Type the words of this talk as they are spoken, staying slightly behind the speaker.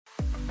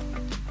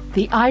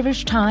The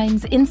Irish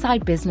Times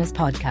Inside Business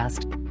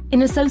podcast,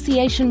 in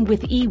association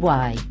with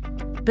EY,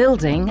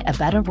 building a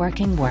better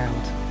working world.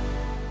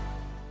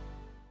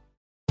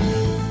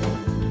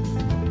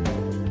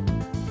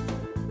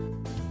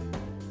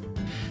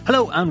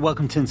 Hello and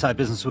welcome to Inside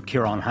Business with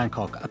Ciarán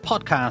Hancock, a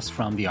podcast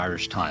from the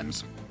Irish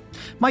Times.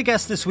 My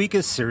guest this week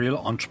is serial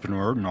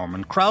entrepreneur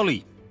Norman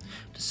Crowley.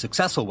 The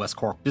successful West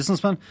Cork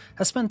businessman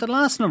has spent the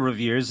last number of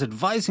years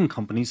advising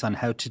companies on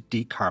how to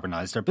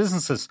decarbonise their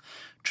businesses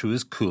through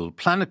his Cool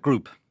Planet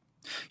Group.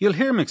 You'll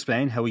hear him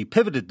explain how he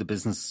pivoted the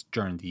business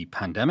during the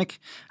pandemic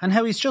and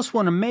how he's just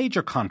won a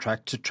major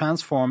contract to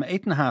transform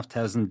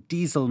 8,500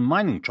 diesel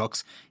mining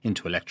trucks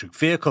into electric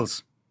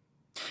vehicles.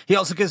 He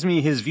also gives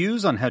me his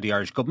views on how the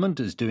Irish government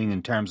is doing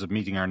in terms of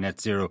meeting our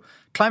net zero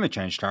climate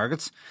change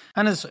targets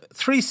and has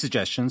 3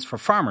 suggestions for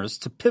farmers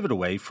to pivot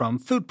away from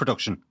food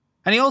production.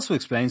 And he also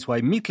explains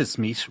why meatless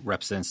meat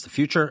represents the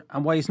future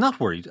and why he's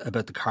not worried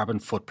about the carbon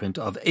footprint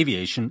of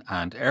aviation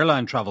and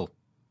airline travel.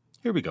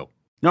 Here we go.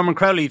 Norman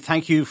Crowley,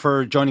 thank you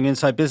for joining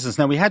Inside Business.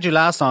 Now, we had you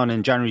last on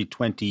in January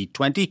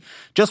 2020,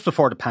 just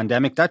before the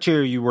pandemic. That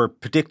year you were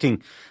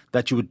predicting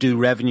that you would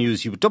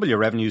double your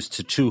revenues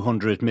to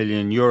 200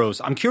 million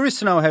euros. I'm curious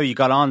to know how you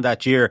got on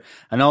that year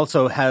and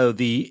also how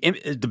the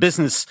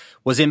business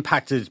was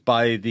impacted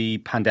by the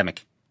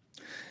pandemic.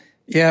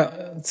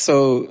 Yeah,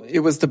 so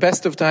it was the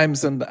best of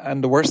times and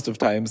the worst of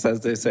times,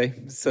 as they say.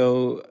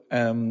 So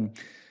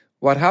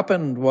what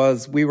happened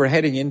was we were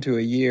heading into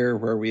a year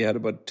where we had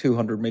about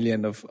 200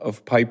 million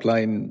of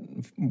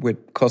pipeline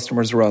with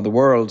customers around the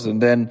world.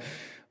 And then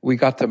we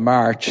got to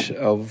March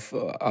of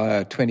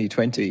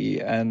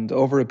 2020, and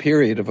over a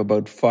period of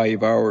about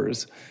 5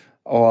 hours,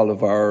 all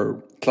of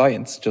our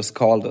clients just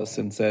called us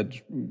and said,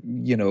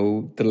 you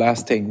know, the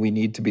last thing we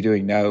need to be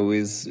doing now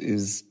is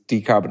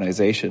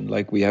decarbonisation.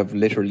 Like, we have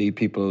literally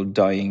people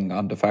dying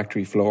on the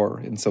factory floor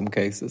in some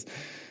cases.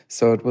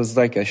 So it was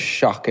like a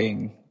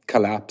shocking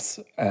collapse.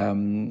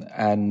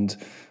 And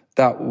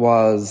that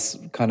was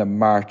kind of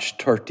March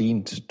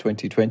 13th,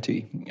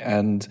 2020.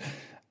 And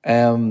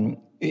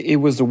it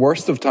was the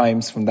worst of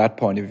times from that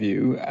point of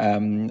view,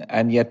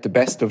 and yet the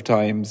best of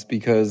times,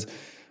 because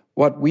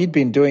what we'd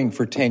been doing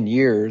for 10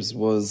 years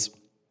was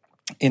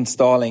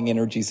installing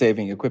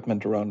energy-saving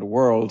equipment around the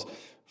world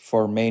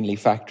for mainly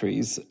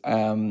factories.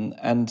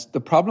 And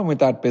the problem with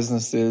that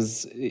business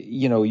is,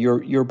 you know,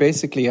 you're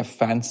basically a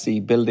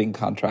fancy building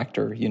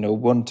contractor. You know,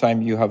 one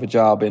time you have a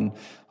job in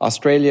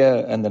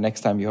Australia, and the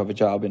next time you have a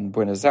job in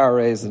Buenos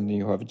Aires, and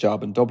you have a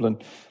job in Dublin.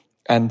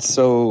 And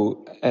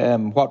so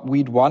what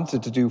we'd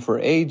wanted to do for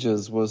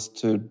ages was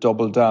to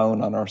double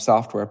down on our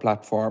software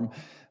platform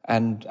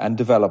and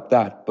develop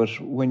that.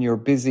 But when you're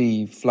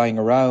busy flying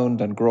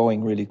around and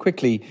growing really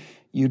quickly,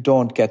 you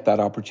don't get that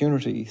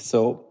opportunity.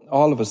 So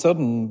all of a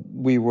sudden,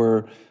 we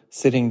were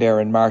sitting there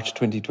in March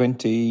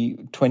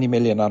 2020, 20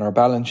 million on our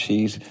balance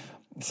sheet.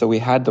 So we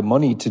had the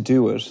money to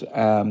do it,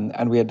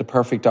 and we had the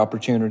perfect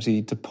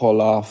opportunity to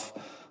pull off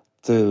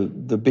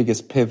the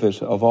biggest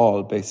pivot of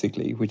all,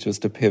 basically, which was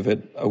to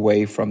pivot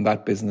away from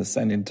that business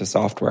and into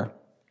software.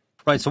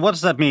 Right. So what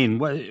does that mean?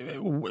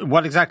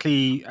 What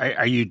exactly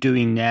are you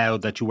doing now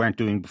that you weren't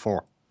doing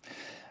before?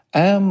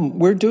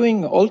 We're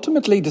doing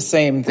ultimately the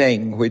same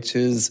thing, which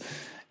is,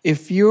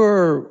 if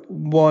you're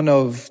one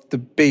of the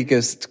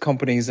biggest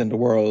companies in the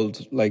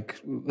world,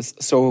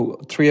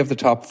 so 3 of the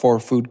top 4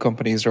 food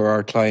companies are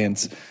our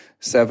clients,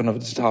 7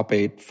 of the top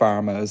 8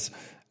 pharmas.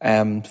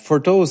 For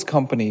those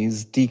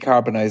companies,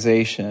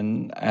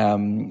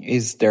 decarbonisation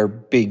is their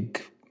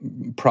big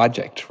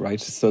project,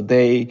 right? So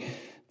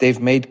they've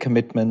made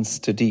commitments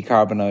to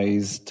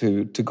decarbonise,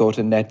 to go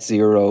to net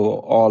zero,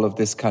 all of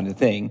this kind of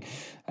thing.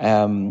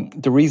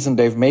 The reason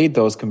they've made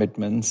those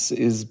commitments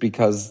is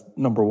because,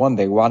 number one,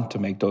 they want to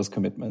make those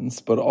commitments,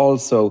 but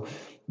also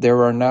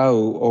there are now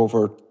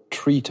over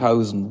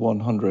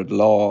 3,100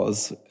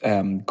 laws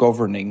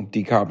governing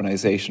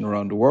decarbonisation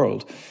around the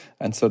world.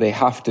 And so they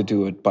have to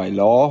do it by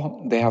law.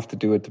 They have to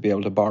do it to be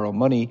able to borrow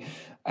money.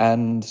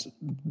 And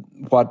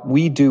what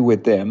we do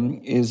with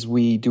them is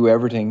we do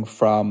everything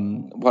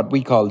from what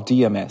we call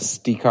DMS,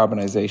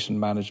 Decarbonisation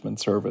Management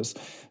Service.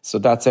 So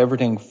that's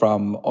everything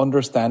from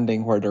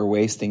understanding where they're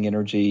wasting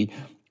energy,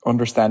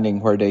 understanding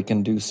where they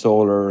can do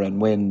solar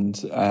and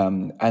wind,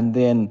 and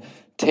then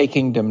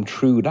taking them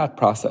through that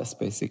process,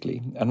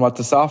 basically. And what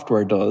the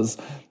software does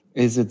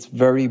is it's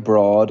very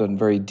broad and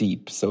very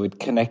deep. So it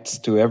connects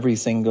to every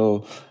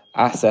single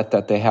asset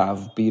that they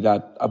have, be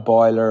that a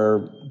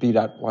boiler, be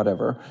that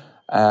whatever.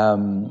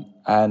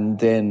 And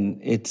then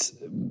it's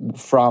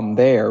from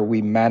there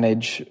we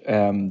manage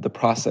the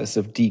process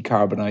of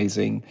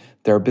decarbonising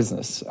their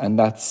business. And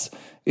it's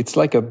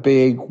like a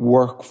big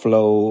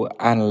workflow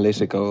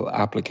analytical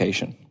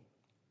application.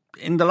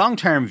 In the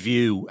long-term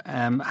view,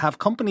 have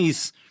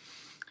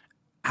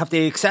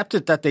they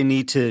accepted that they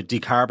need to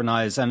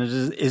decarbonise? And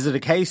is it a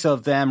case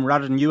of them,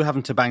 rather than you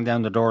having to bang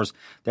down the doors,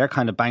 they're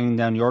kind of banging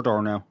down your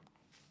door now?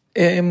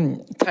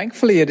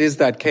 Thankfully, it is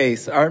that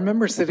case. I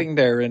remember sitting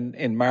there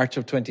in March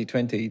of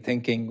 2020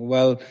 thinking,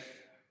 well,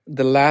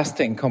 the last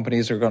thing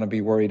companies are going to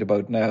be worried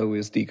about now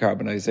is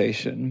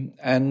decarbonisation.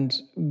 And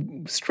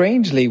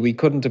strangely, we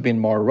couldn't have been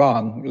more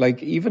wrong.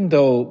 Like, even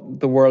though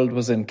the world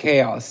was in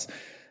chaos,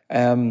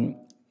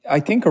 I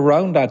think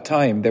around that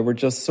time, there were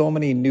just so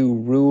many new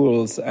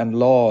rules and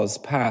laws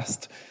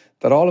passed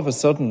that all of a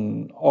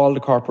sudden, all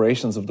the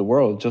corporations of the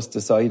world just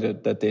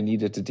decided that they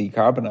needed to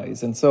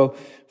decarbonize. And so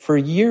for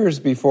years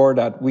before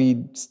that,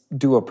 we'd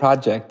do a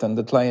project and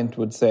the client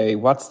would say,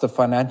 what's the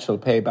financial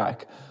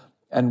payback?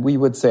 And we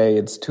would say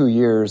it's 2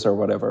 years or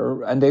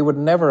whatever. And they would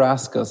never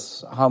ask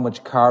us how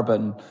much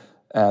carbon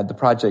the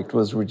project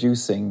was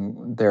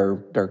reducing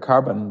their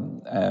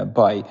carbon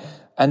by.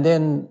 And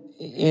then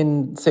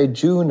in, say,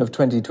 June of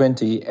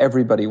 2020,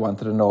 everybody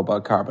wanted to know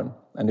about carbon.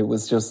 And it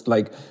was just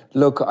like,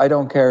 look, I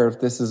don't care if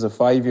this is a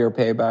 5-year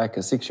payback, a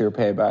 6-year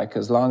payback,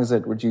 as long as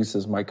it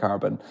reduces my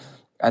carbon.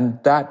 And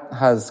that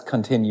has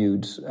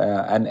continued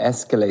and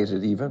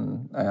escalated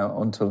even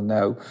until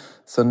now.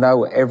 So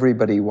now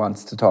everybody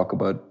wants to talk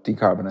about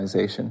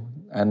decarbonisation.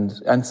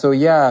 And so,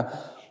 yeah,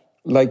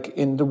 like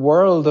in the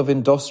world of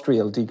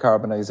industrial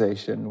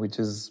decarbonisation, which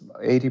is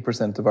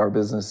 80% of our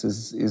business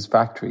is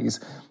factories,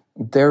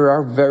 there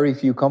are very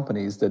few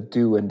companies that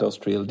do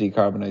industrial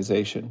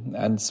decarbonisation.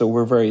 And so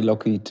we're very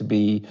lucky to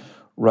be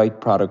right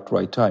product,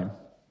 right time.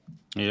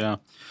 Yeah.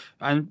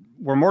 And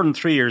we're more than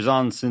 3 years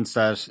on since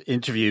that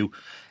interview.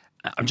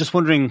 I'm just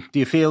wondering, do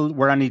you feel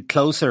we're any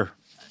closer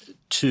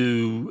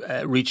to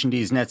reaching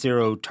these net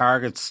zero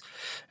targets,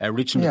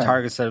 reaching the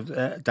targets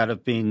that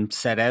have been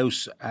set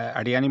out?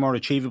 Are they any more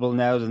achievable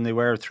now than they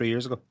were 3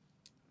 years ago?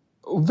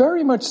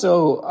 Very much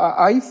so.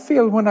 I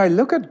feel when I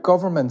look at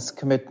government's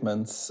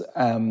commitments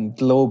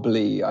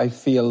globally, I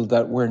feel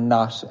that we're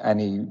not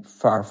any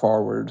far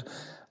forward.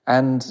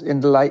 And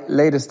in the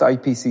latest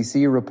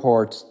IPCC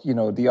report, the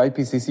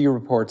IPCC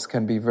reports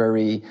can be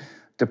very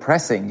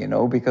depressing,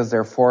 because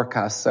their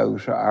forecasts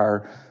out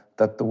are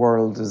that the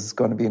world is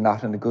going to be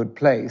not in a good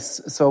place.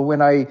 So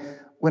when I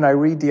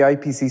read the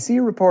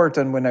IPCC report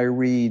and when I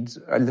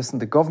listen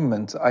to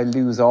government, I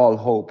lose all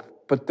hope.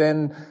 But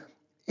then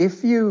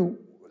if you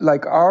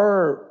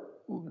I'll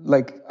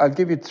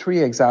give you 3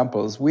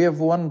 examples. We have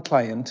one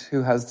client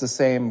who has the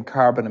same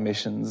carbon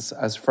emissions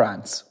as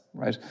France,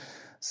 right?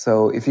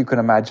 So if you can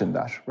imagine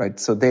that, right?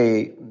 So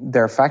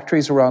their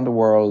factories around the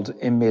world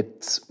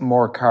emit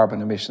more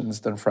carbon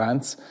emissions than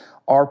France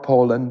or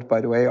Poland,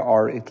 by the way,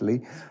 or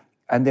Italy.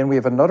 And then we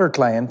have another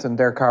client and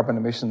their carbon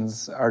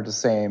emissions are the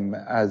same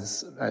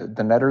as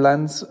the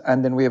Netherlands.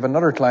 And then we have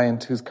another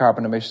client whose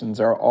carbon emissions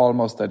are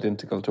almost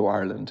identical to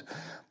Ireland.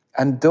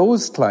 And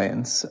those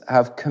clients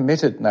have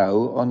committed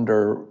now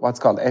under what's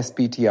called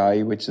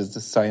SBTI, which is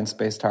the Science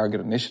Based Target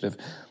Initiative,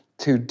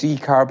 to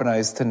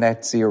decarbonize to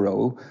net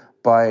zero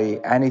by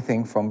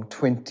anything from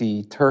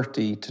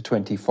 2030 to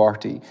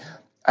 2040.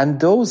 And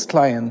those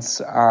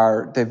clients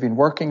they've been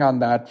working on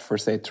that for,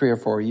 say, 3 or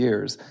 4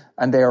 years,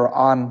 and they are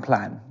on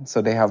plan.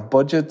 So they have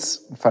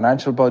budgets,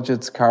 financial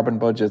budgets, carbon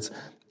budgets,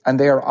 and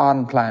they are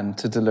on plan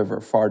to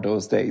deliver for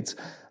those dates.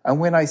 And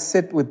when I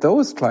sit with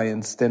those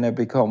clients, then I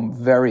become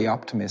very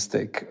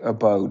optimistic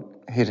about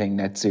hitting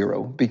net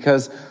zero,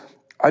 because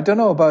I don't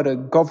know about a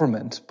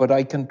government, but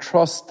I can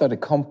trust that a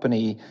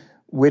company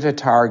with a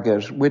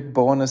target, with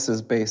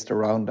bonuses based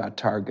around that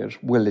target,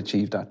 will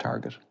achieve that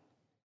target.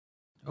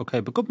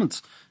 Okay, but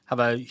governments have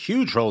a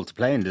huge role to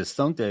play in this,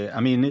 don't they? I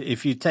mean,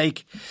 if you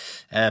take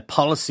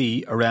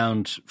policy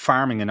around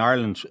farming in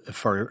Ireland,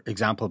 for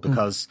example,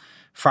 because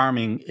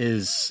farming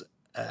is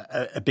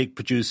a big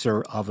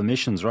producer of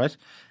emissions, right?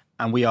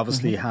 And we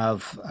obviously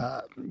have,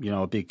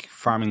 a big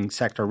farming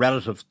sector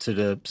relative to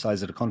the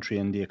size of the country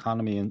and the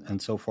economy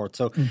and so forth.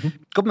 So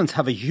governments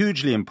have a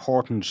hugely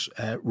important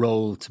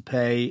role to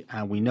play.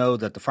 And we know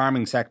that the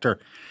farming sector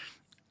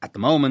at the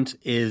moment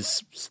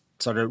is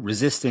sort of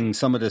resisting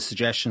some of the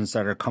suggestions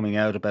that are coming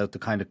out about the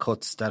kind of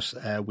cuts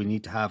that we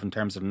need to have in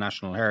terms of the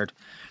national herd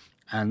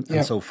and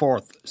so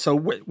forth. So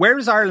where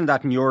is Ireland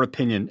at, in your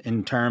opinion,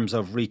 in terms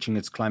of reaching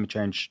its climate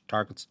change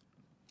targets?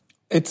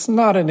 It's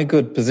not in a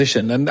good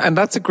position. And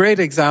that's a great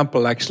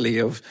example, actually,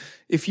 of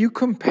if you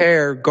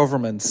compare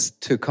governments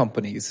to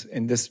companies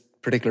in this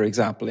particular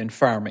example in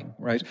farming,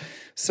 right?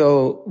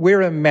 So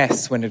we're a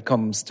mess when it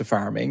comes to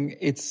farming.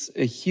 It's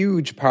a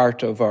huge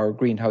part of our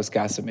greenhouse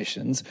gas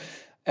emissions.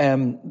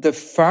 The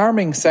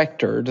farming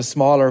sector, the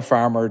smaller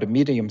farmer, the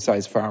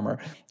medium-sized farmer,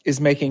 is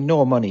making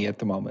no money at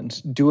the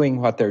moment doing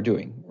what they're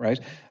doing, right?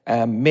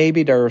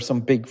 Maybe there are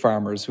some big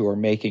farmers who are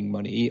making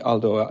money,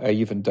 although I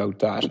even doubt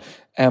that.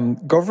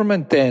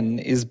 Government then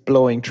is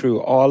blowing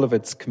through all of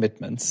its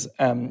commitments.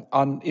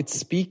 It's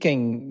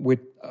speaking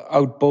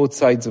out both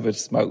sides of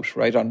its mouth,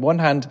 right? On one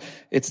hand,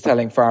 it's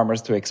telling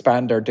farmers to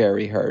expand their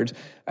dairy herd.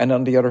 And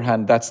on the other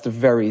hand, that's the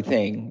very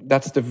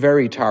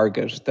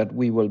target that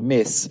we will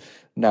miss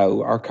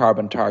now, our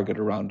carbon target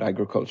around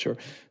agriculture.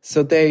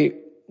 So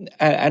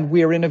and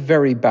we're in a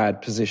very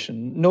bad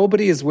position.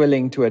 Nobody is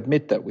willing to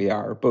admit that we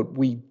are, but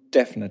we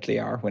definitely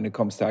are when it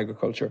comes to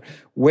agriculture.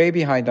 Way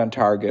behind on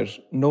target,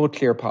 no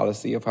clear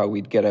policy of how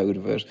we'd get out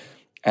of it.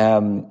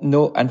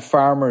 And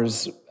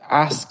farmers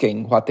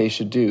asking what they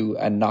should do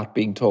and not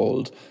being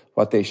told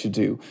what they should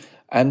do.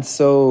 And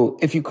so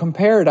if you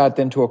compare that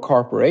then to a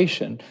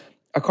corporation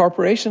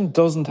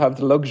doesn't have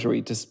the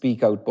luxury to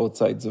speak out both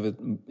sides of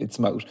its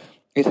mouth.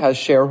 It has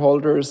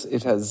shareholders,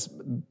 it has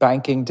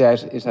banking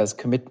debt, it has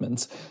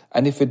commitments.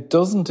 And if it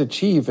doesn't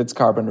achieve its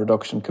carbon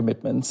reduction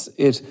commitments,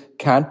 it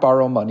can't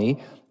borrow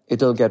money,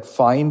 it'll get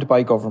fined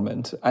by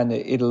government, and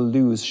it'll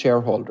lose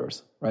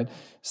shareholders, right?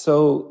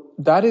 So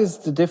that is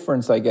the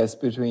difference, I guess,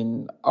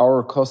 between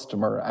our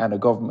customer and a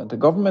government. A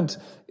government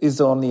is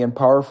only in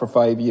power for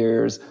 5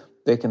 years.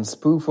 They can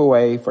spoof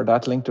away for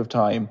that length of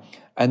time.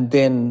 And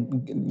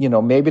then,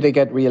 maybe they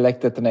get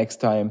re-elected the next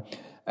time.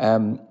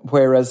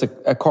 Whereas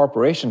a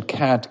corporation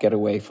can't get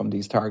away from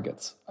these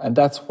targets. And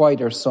that's why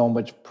there's so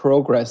much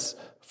progress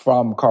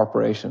from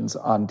corporations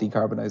on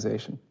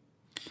decarbonisation.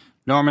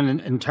 Norman,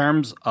 in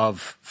terms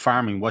of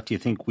farming, what do you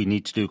think we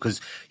need to do?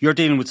 Because you're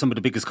dealing with some of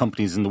the biggest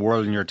companies in the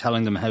world and you're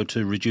telling them how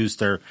to reduce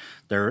their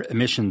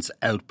emissions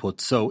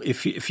output. So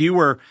if you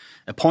were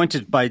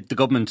appointed by the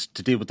government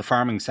to deal with the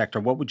farming sector,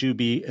 what would you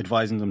be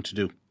advising them to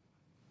do?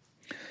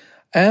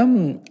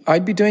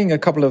 I'd be doing a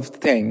couple of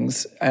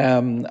things.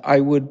 I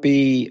would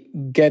be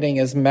getting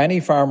as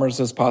many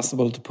farmers as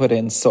possible to put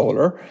in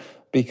solar,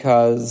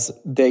 because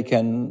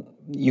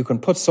you can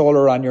put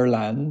solar on your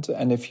land.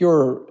 And if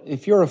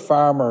you're a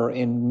farmer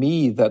in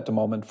Meath at the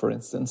moment, for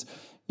instance,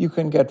 you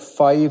can get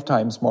 5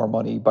 times more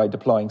money by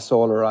deploying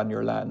solar on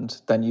your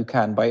land than you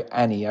can by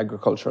any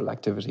agricultural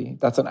activity.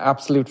 That's an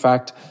absolute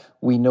fact.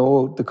 We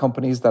know the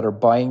companies that are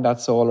buying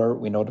that solar.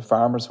 We know the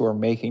farmers who are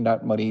making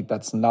that money.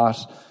 That's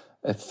not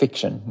a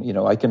fiction.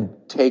 I can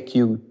take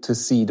you to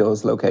see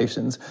those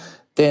locations.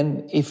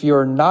 Then if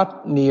you're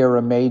not near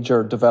a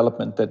major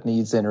development that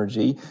needs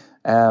energy,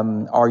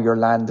 or your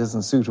land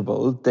isn't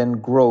suitable, then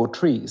grow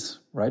trees,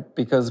 right?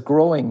 Because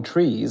growing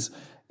trees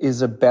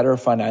is a better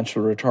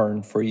financial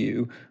return for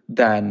you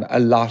than a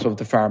lot of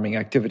the farming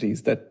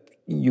activities that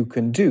you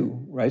can do,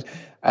 right?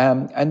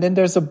 And then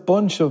there's a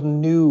bunch of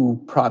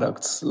new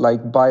products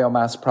like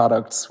biomass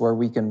products where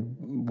we can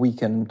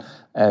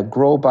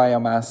grow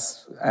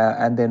biomass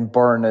and then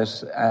burn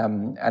it.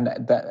 And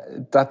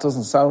that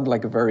doesn't sound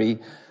like a very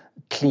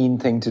clean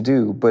thing to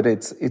do, but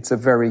it's a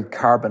very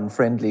carbon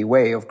friendly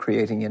way of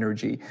creating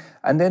energy.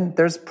 And then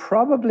there's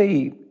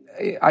probably,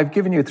 I've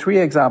given you 3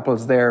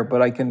 examples there,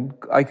 but I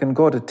can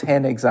go to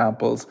 10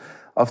 examples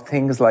of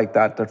things like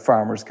that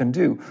farmers can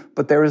do.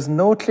 But there is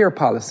no clear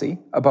policy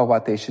about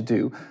what they should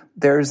do.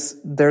 There's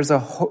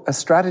a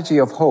strategy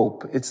of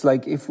hope. It's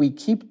like if we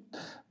keep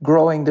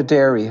growing the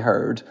dairy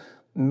herd,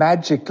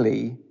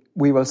 magically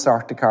we will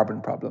sort the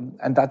carbon problem.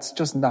 And that's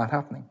just not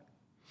happening.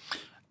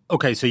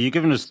 Okay, so you've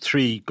given us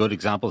 3 good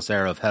examples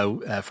there of how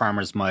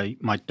farmers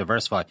might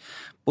diversify,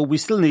 but we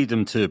still need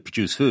them to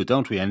produce food,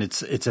 don't we? And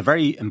it's a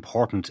very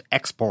important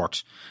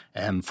export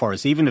for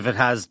us, even if it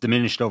has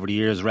diminished over the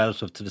years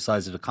relative to the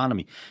size of the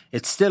economy.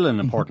 It's still an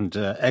important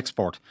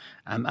export,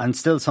 and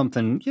still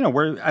something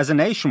we're as a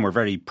nation we're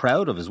very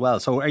proud of as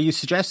well. So, are you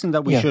suggesting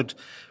that we should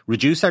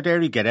reduce our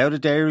dairy, get out of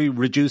dairy,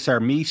 reduce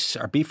our meat,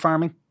 our beef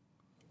farming?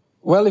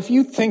 Well, if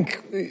you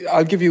think,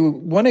 I'll give you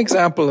one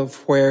example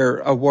of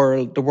where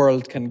the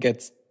world can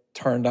get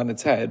turned on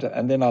its head,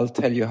 and then I'll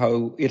tell you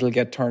how it'll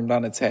get turned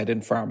on its head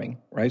in farming,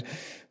 right?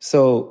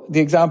 So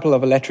the example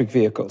of electric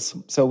vehicles.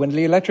 So when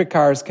the electric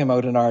cars came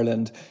out in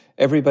Ireland,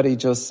 everybody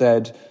just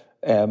said,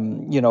 we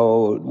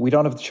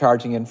don't have the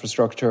charging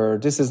infrastructure.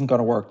 This isn't going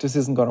to work. This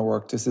isn't going to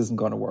work. This isn't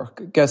going to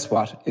work. Guess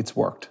what? It's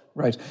worked,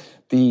 right?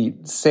 The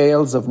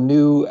sales of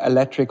new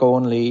electric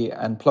only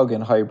and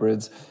plug-in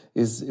hybrids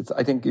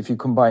I think if you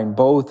combine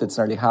both, it's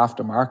nearly half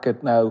the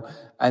market now,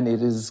 and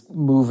it is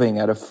moving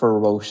at a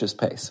ferocious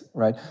pace,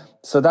 right?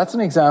 So that's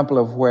an example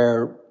of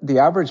where the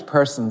average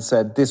person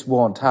said this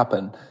won't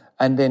happen,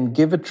 and then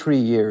give it 3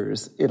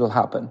 years, it'll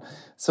happen.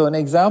 So an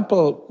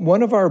example,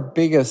 one of our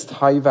biggest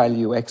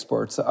high-value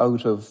exports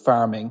out of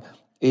farming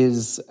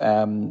is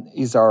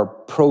our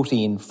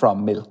protein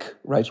from milk,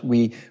 right?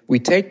 We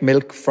take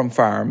milk from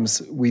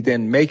farms, we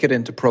then make it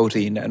into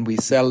protein, and we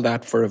sell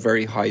that for a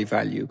very high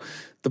value.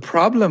 The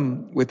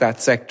problem with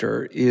that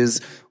sector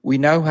is we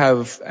now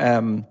have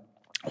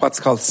what's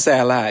called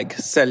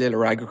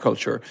cellular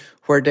agriculture,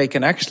 where they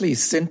can actually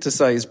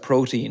synthesize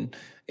protein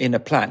in a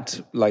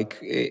plant,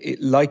 like a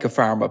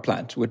pharma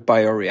plant with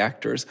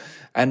bioreactors.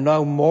 And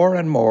now more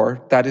and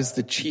more, that is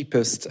the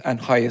cheapest and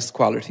highest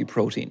quality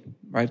protein,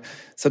 right?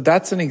 So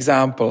that's an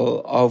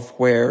example of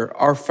where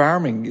our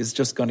farming is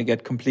just going to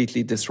get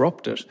completely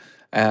disrupted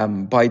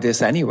by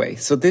this anyway.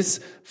 So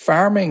this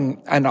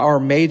farming and our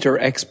major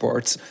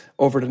exports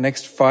over the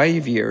next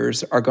 5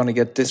 years are going to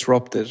get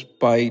disrupted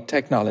by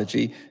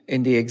technology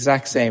in the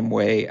exact same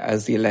way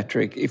as the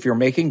electric. If you're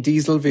making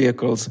diesel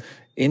vehicles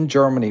in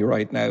Germany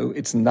right now,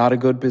 it's not a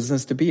good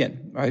business to be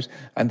in, right?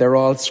 And they're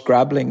all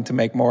scrabbling to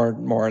make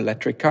more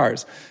electric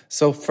cars.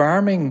 So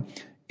farming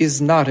is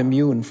not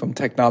immune from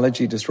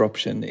technology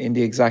disruption in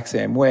the exact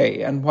same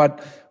way. And what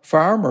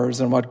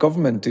farmers and what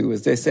government do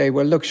is they say,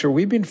 well, look, sure,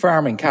 we've been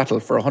farming cattle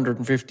for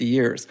 150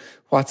 years.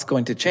 What's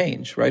going to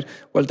change, right?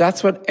 Well,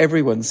 that's what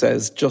everyone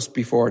says just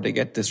before they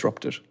get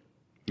disrupted.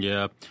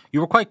 Yeah. You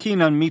were quite keen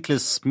on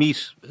meatless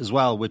meat as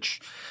well,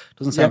 which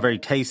doesn't sound very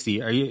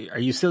tasty. Are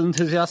you still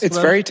enthusiastic It's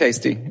about very it?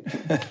 tasty.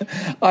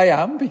 I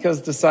am,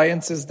 because the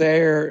science is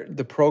there,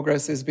 the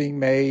progress is being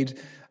made,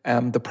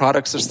 the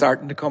products are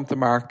starting to come to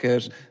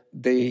market.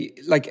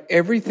 Like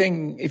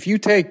everything, if you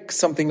take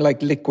something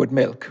like liquid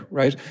milk,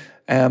 right?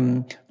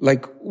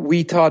 Like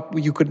we thought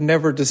you could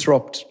never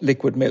disrupt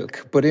liquid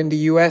milk, but in the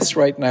US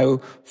right now,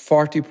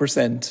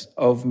 40%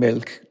 of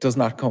milk does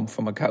not come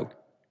from a cow,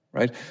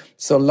 right?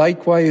 So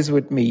likewise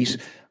with meat,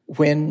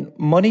 when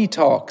money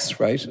talks,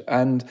 right?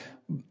 And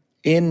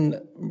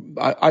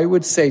I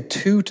would say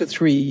 2 to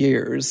 3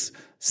 years,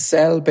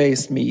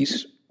 cell-based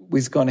meat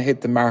is going to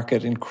hit the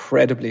market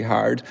incredibly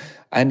hard,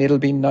 and it'll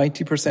be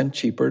 90%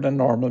 cheaper than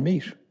normal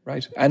meat,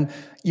 right? And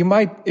you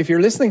might, if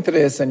you're listening to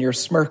this and you're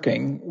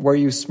smirking, were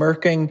you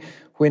smirking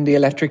when the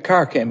electric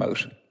car came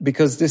out?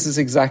 Because this is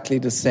exactly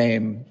the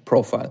same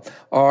profile.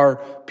 Or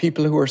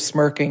people who are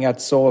smirking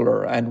at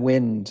solar and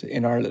wind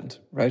in Ireland,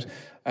 right?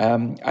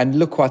 And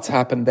look what's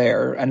happened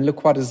there, and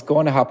look what is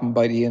going to happen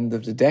by the end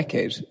of the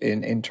decade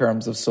in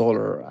terms of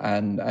solar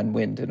and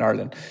wind in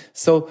Ireland.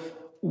 So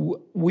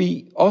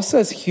us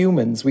as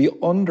humans, we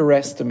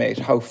underestimate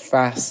how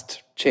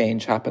fast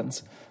change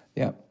happens.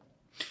 Yeah.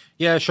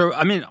 Yeah, sure.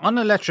 I mean, on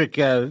electric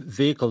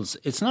vehicles,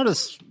 it's not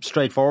as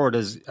straightforward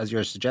as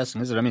you're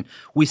suggesting, is it? I mean,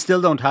 we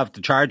still don't have the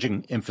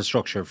charging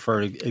infrastructure,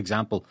 for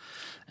example,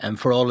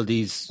 for all of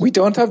these. We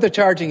don't have the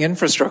charging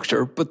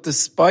infrastructure, but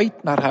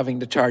despite not having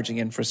the charging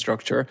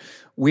infrastructure,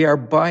 we are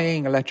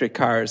buying electric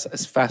cars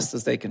as fast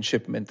as they can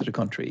ship them into the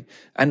country.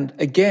 And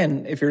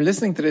again, if you're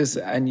listening to this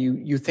and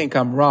you think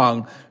I'm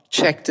wrong,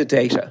 check the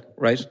data,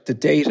 right? The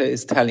data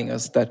is telling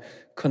us that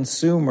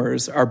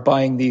consumers are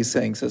buying these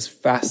things as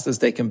fast as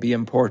they can be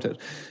imported.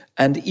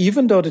 And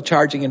even though the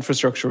charging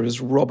infrastructure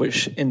is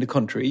rubbish in the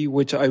country,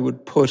 which I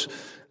would put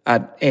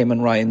at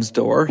Eamon Ryan's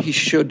door,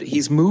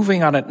 he's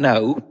moving on it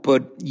now,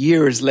 but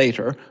years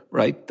later,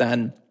 right,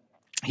 than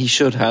he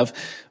should have.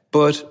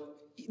 But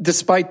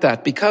despite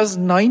that, because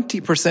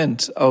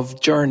 90%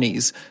 of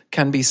journeys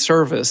can be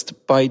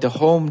serviced by the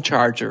home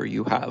charger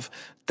you have,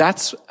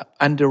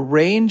 and the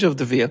range of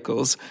the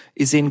vehicles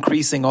is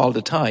increasing all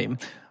the time.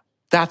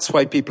 That's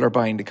why people are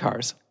buying the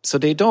cars. So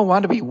they don't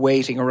want to be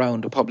waiting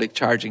around a public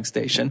charging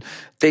station.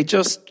 They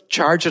just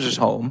charge it at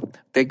home.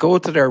 They go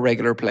to their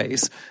regular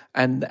place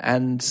and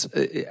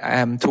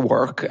to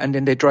work, and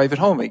then they drive it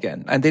home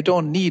again. And they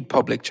don't need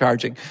public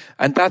charging.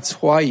 And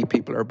that's why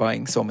people are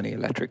buying so many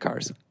electric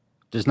cars.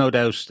 There's no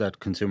doubt that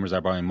consumers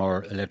are buying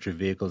more electric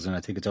vehicles, and I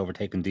think it's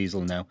overtaken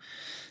diesel now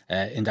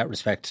in that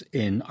respect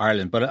in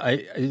Ireland. But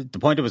the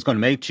point I was going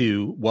to make to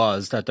you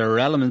was that there are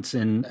elements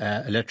in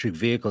electric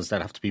vehicles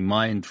that have to be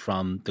mined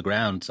from the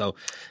ground. So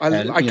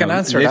I can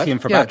answer that. Lithium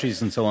for batteries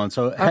and so on.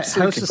 So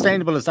how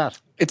sustainable is that?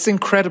 It's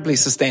incredibly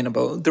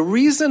sustainable. The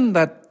reason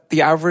that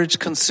the average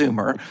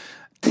consumer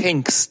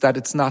thinks that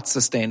it's not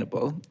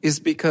sustainable is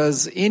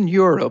because in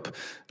Europe,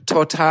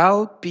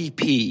 Total,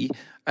 BP,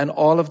 and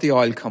all of the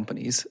oil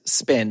companies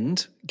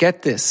spend,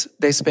 get this,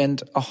 they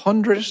spend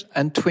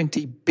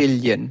 120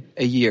 billion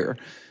a year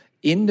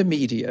in the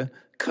media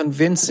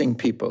convincing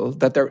people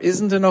that there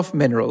isn't enough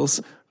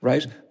minerals,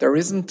 right?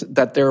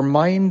 That they're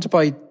mined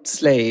by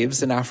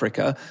slaves in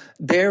Africa.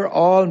 They're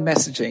all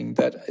messaging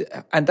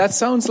that, and that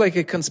sounds like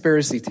a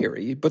conspiracy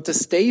theory, but the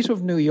state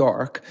of New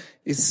York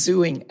is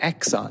suing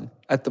Exxon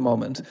at the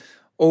moment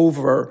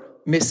over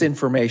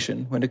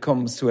misinformation when it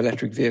comes to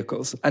electric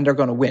vehicles, and they're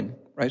going to win,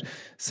 right?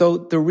 So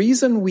the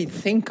reason we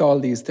think all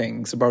these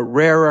things about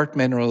rare earth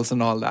minerals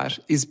and all that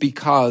is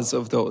because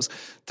of those.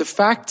 The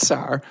facts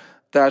are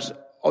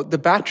that the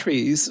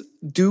batteries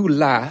do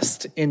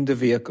last in the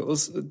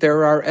vehicles.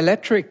 There are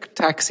electric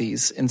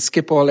taxis in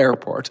Schiphol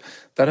Airport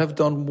that have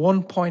done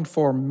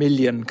 1.4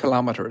 million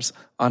kilometers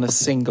on a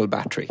single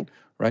battery,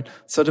 right?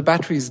 So the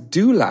batteries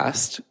do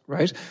last,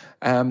 right?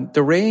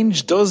 The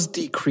range does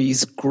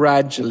decrease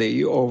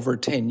gradually over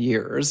 10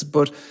 years,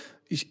 but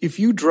if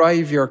you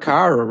drive your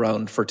car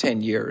around for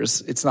 10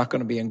 years, it's not going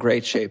to be in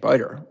great shape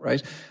either,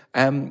 right?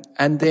 And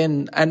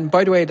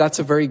by the way, that's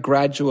a very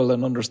gradual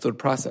and understood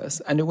process.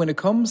 And when it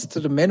comes to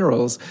the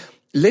minerals,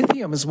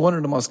 lithium is one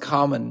of the most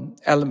common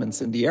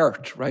elements in the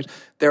earth, right?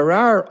 There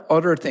are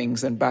other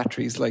things in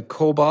batteries like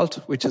cobalt,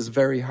 which is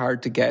very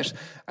hard to get.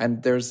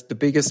 And the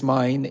biggest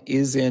mine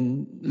is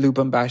in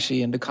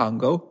Lubumbashi in the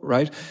Congo,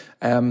 right?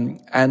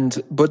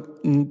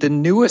 But the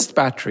newest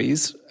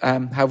batteries,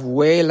 have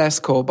way less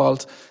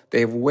cobalt.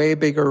 They have way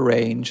bigger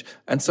range.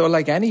 And so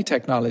like any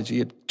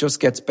technology, it just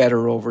gets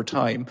better over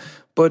time.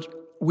 But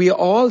we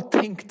all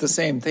think the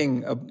same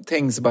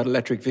things about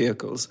electric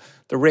vehicles.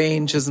 The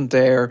range isn't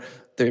there.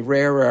 The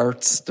rare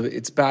earths,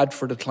 it's bad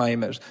for the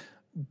climate.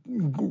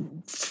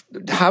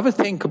 Have a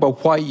think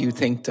about why you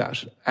think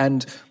that.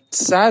 And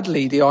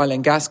Sadly, the oil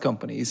and gas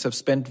companies have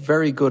spent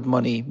very good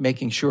money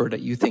making sure that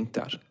you think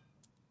that.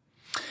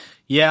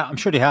 Yeah, I'm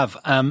sure they have.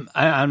 I'm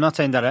not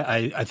saying that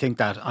I think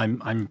that.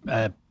 I'm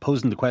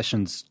posing the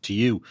questions to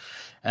you.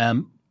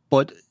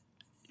 But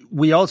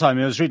we also, I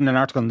was reading an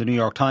article in the New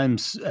York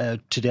Times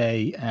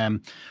today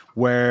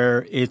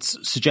where it's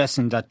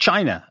suggesting that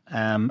China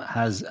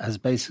has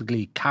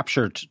basically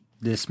captured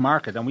this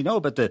market. And we know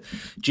about the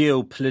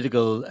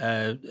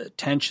geopolitical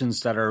tensions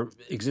that are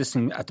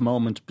existing at the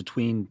moment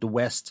between the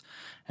West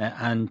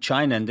and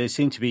China, and they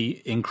seem to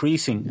be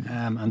increasing.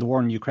 And the war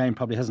in Ukraine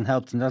probably hasn't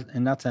helped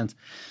in that sense.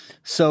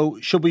 So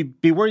should we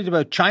be worried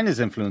about China's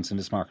influence in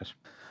this market?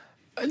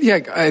 Yeah,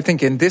 I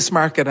think in this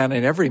market and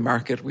in every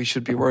market, we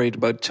should be worried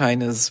about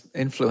China's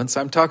influence.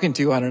 I'm talking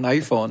to you on an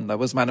iPhone that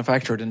was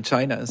manufactured in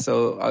China.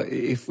 So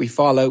if we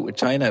fall out with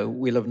China,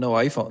 we'll have no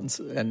iPhones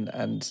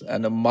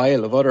and a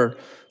mile of other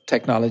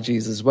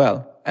technologies as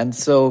well. And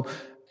so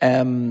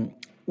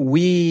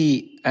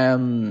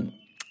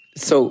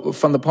so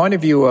from the point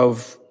of view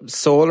of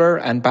solar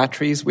and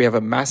batteries, we have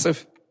a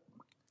massive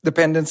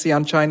dependency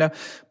on China.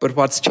 But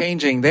what's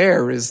changing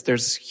there is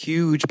there's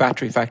huge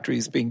battery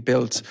factories being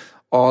built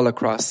all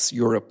across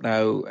Europe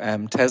now.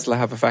 Tesla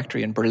have a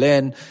factory in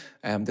Berlin.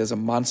 There's a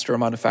monster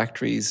amount of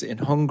factories in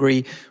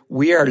Hungary.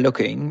 We are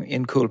looking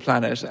in Cool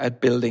Planet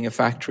at building a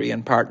factory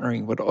and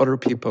partnering with other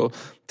people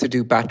to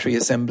do battery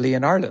assembly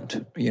in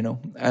Ireland,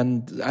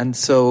 and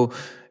so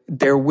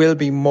there will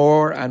be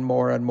more and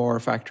more and more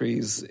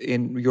factories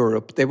in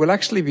Europe. There will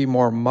actually be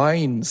more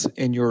mines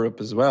in Europe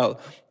as well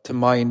to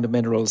mine the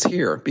minerals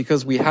here,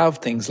 because we have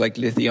things like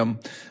lithium.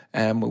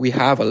 We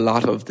have a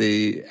lot of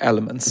the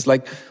elements.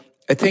 Like,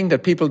 a thing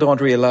that people don't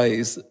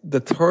realize,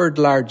 the third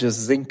largest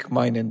zinc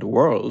mine in the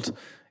world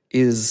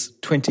is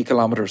 20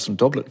 kilometres from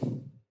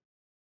Dublin.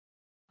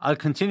 I'll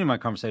continue my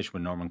conversation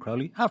with Norman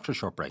Crowley after a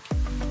short break.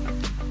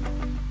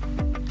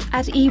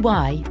 At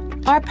EY,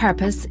 our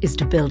purpose is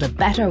to build a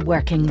better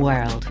working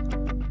world.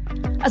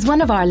 As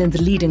one of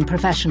Ireland's leading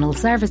professional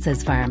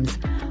services firms,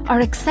 our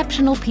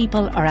exceptional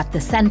people are at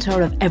the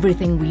centre of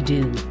everything we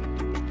do.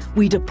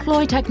 We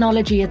deploy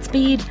technology at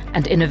speed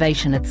and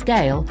innovation at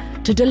scale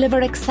to deliver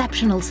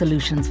exceptional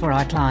solutions for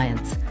our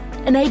clients,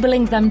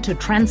 enabling them to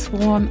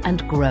transform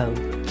and grow.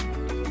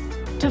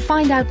 To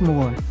find out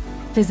more,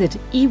 visit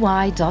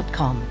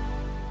ey.com.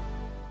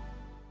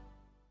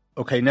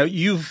 Okay, now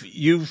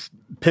you've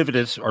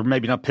pivoted, or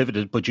maybe not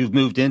pivoted, but you've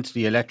moved into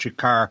the electric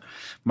car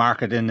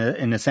market in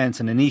a sense,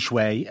 in a niche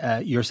way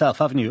yourself,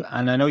 haven't you?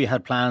 And I know you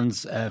had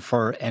plans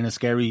for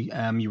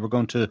Enniskerry. You were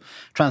going to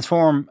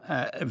transform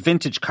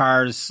vintage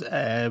cars,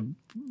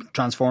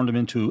 transform them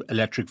into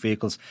electric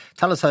vehicles.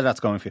 Tell us how that's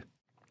going for you.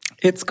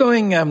 It's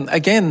going,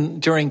 again,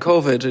 during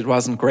COVID, it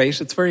wasn't great.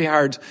 It's very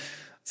hard.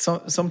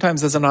 So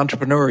sometimes as an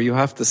entrepreneur, you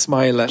have to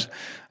smile at,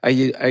 are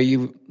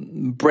you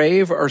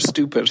brave or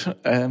stupid,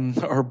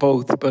 or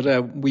both?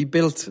 But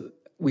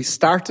we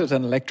started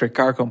an electric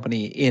car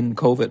company in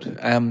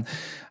COVID.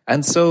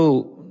 And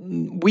so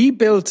we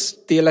built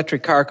the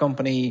electric car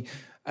company,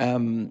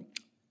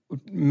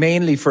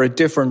 mainly for a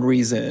different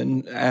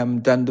reason,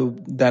 than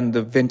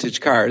the vintage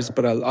cars.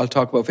 But I'll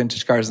talk about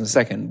vintage cars in a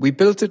second. We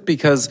built it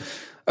because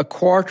a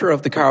quarter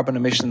of the carbon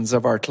emissions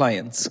of our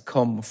clients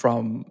come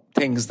from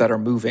things that are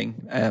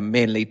moving,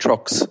 mainly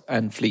trucks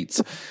and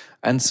fleets.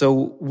 And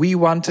so we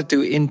wanted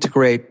to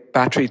integrate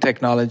battery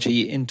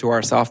technology into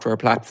our software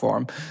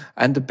platform.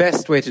 And the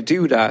best way to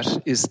do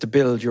that is to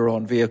build your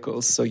own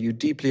vehicles. So you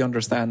deeply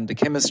understand the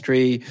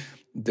chemistry,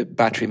 the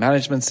battery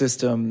management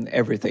system,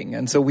 everything.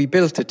 And so we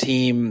built a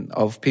team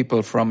of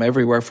people from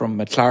everywhere, from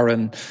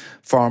McLaren,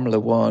 Formula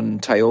One,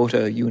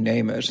 Toyota, you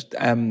name it.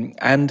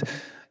 And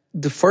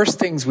the first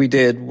things we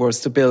did was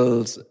to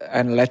build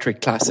an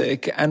electric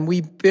classic, and we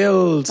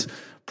build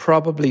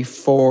probably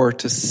 4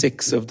 to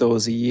 6 of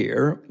those a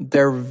year.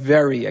 They're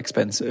very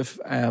expensive.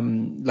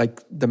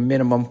 Like the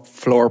minimum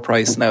floor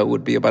price now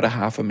would be about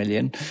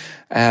 $500,000.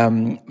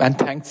 And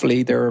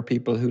thankfully there are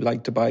people who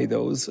like to buy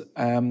those.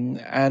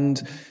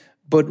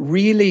 But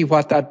really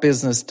what that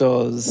business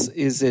does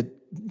is it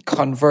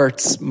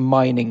converts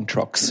mining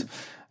trucks.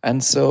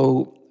 And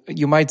so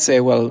you might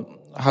say, well,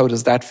 how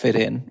does that fit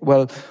in?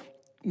 Well,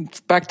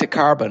 back to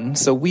carbon.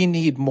 So we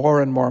need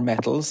more and more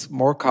metals,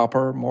 more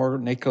copper, more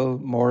nickel,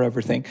 more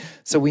everything.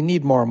 So we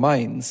need more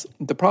mines.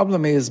 The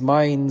problem is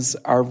mines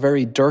are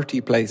very dirty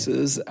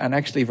places and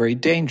actually very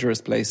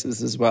dangerous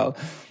places as well.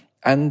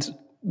 And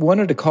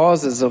one of the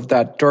causes of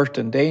that dirt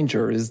and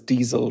danger is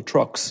diesel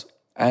trucks.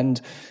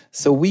 And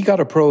so we got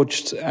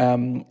approached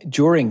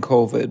during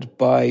COVID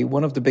by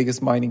one of the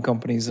biggest mining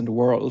companies in the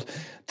world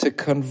to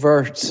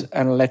convert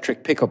an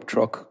electric pickup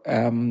truck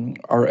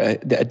or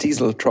a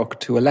diesel truck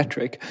to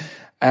electric.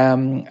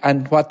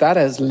 And what that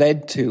has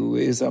led to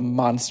is a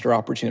monster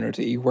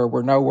opportunity where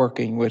we're now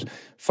working with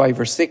 5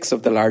 or 6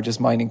 of the largest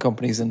mining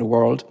companies in the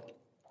world.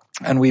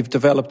 And we've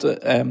developed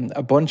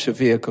a bunch of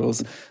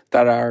vehicles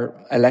that are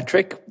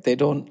electric. They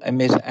don't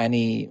emit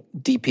any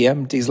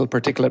DPM, diesel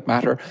particulate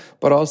matter,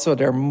 but also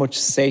they're much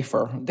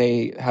safer.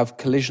 They have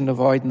collision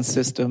avoidance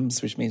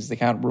systems, which means they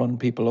can't run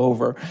people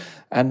over.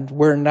 And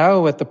we're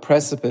now at the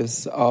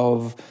precipice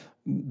of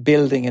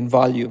building in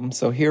volume.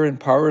 So here in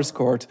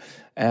Powerscourt,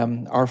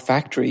 our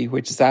factory,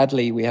 which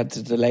sadly we had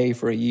to delay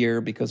for a year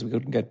because we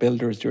couldn't get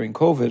builders during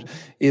COVID,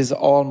 is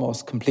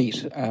almost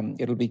complete.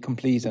 It'll be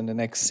complete in the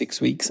next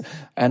 6 weeks.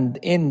 And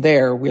in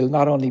there, we'll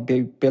not only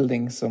be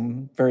building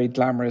some very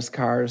glamorous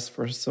cars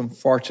for some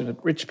fortunate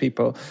rich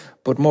people,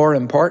 but more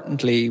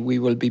importantly, we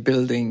will be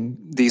building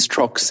these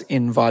trucks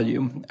in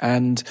volume.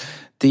 And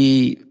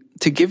to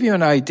give you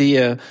an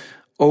idea,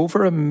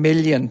 over 1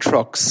 million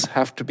trucks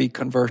have to be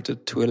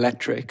converted to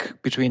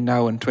electric between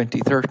now and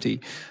 2030.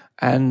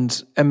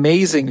 And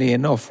amazingly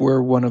enough,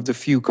 we're one of the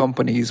few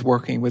companies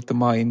working with the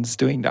mines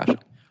doing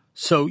that.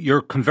 So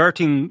you're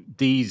converting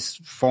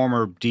these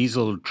former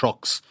diesel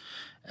trucks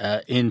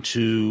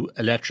into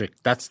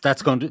electric. That's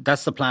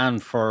the plan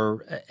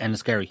for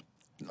Enniskerry.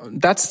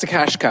 That's the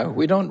cash cow.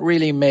 We don't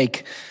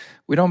make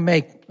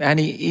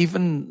any,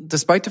 even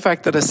despite the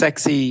fact that a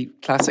sexy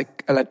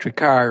classic electric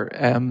car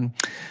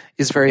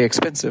is very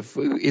expensive.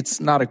 It's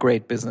not a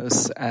great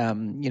business.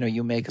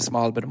 You make a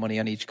small bit of money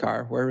on each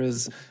car,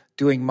 whereas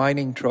doing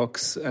mining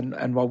trucks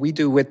and what we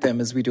do with them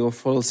is we do a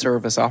full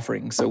service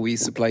offering. So we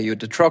supply you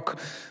the truck,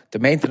 the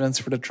maintenance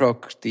for the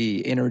truck,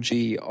 the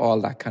energy, all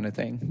that kind of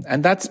thing.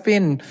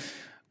 And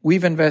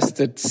we've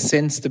invested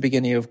since the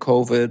beginning of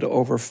COVID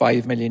over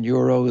 5 million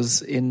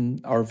euros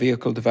in our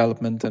vehicle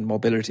development and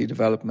mobility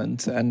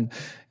development. And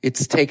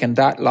it's taken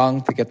that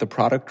long to get the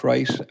product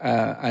right.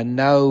 And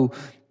now,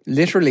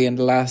 literally in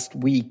the last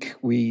week,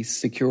 we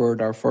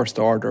secured our first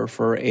order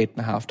for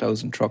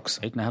 8,500 trucks.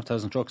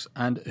 8,500 trucks.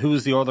 And who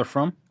is the order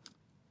from?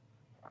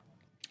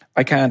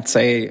 I can't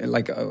say,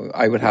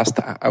 I would have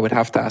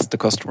to ask the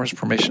customer's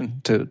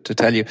permission to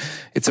tell you.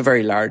 It's a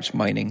very large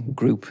mining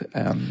group.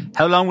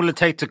 How long will it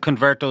take to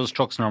convert those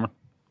trucks, Norman?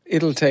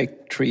 It'll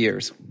take 3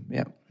 years,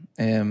 yeah.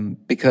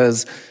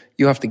 Because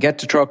you have to get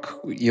the truck,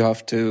 you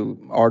have to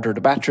order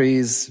the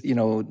batteries,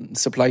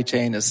 supply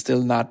chain is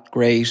still not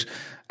great.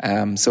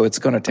 So it's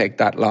going to take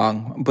that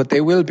long, but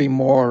there will be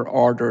more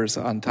orders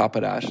on top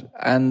of that.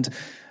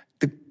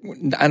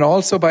 And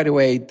also, by the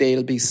way,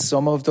 there'll be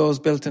some of those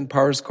built in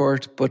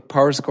Powerscourt, but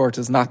Powerscourt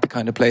is not the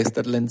kind of place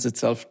that lends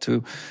itself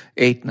to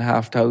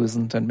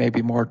 8,500 and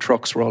maybe more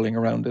trucks rolling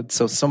around it.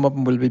 So some of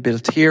them will be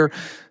built here,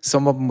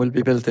 some of them will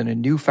be built in a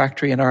new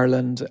factory in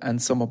Ireland,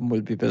 and some of them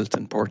will be built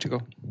in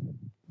Portugal.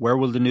 Where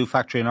will the new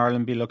factory in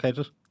Ireland be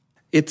located?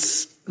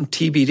 It's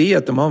TBD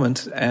at the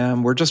moment.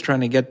 We're just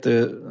trying to get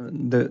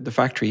the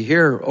factory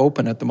here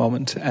open at the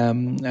moment,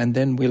 and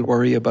then we'll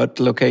worry about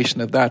the location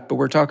of that. But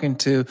we're talking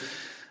to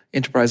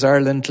Enterprise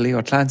Ireland,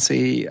 Leo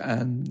Clancy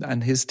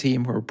and his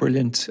team, who are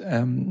brilliant,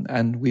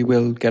 and we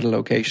will get a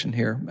location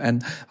here.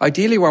 And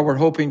ideally what we're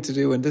hoping to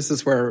do, and this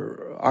is where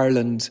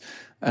Ireland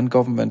and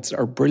governments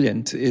are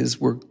brilliant, is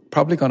we're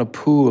probably going to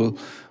pool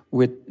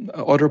with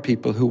other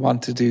people who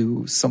want to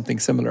do something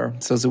similar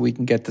so that we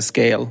can get the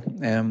scale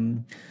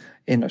in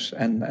it.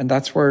 And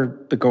that's where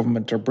the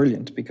government are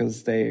brilliant,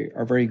 because they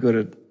are very good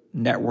at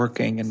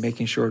networking and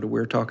making sure that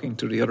we're talking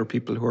to the other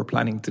people who are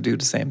planning to do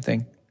the same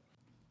thing.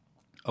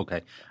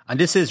 Okay. And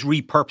this is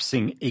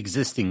repurposing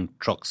existing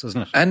trucks,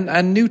 isn't it?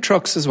 And new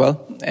trucks as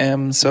well.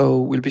 So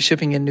we'll be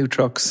shipping in new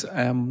trucks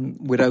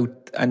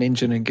without an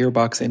engine and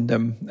gearbox in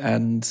them,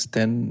 and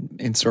then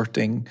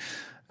inserting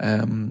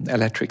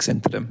electrics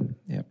into them.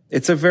 Yeah.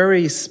 It's a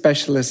very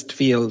specialist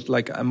field.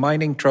 Like a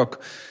mining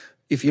truck,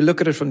 if you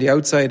look at it from the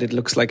outside, it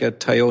looks like a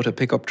Toyota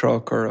pickup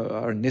truck or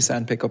a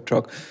Nissan pickup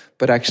truck,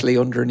 but actually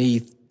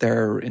underneath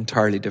they're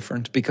entirely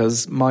different,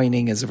 because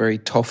mining is a very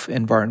tough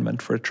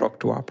environment for a truck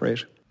to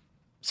operate.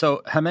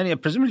 So how many,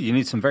 presumably you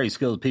need some very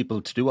skilled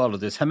people to do all of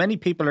this. How many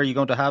people are you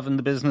going to have in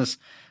the business,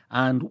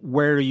 and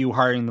where are you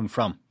hiring them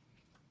from?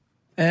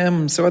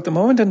 So at the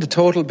moment in the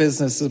total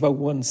business is about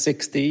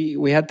 160.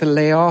 We had to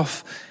lay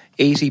off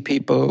 80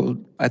 people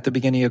at the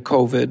beginning of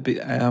COVID,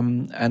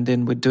 and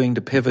then we're doing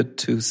the pivot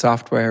to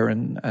software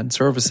and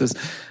services.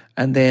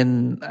 And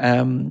then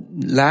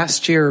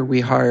last year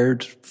we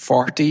hired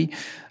 40.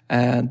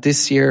 And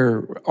this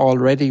year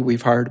already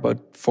we've hired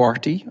about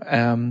 40.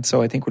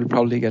 So I think we'll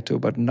probably get to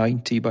about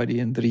 90 by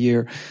the end of the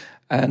year.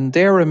 And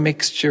they're a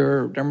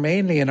mixture. They're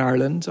mainly in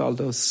Ireland,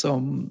 although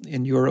some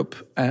in Europe.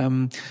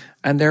 And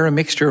they're a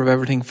mixture of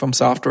everything from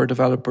software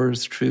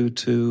developers through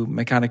to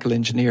mechanical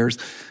engineers.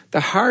 The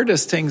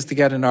hardest things to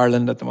get in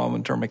Ireland at the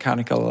moment are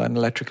mechanical and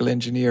electrical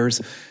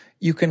engineers.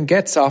 You can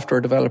get software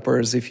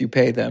developers if you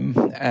pay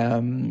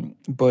them,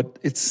 but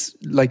it's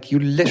like you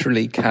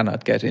literally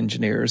cannot get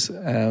engineers.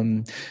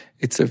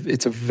 It's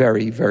a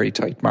very, very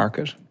tight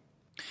market.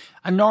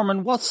 And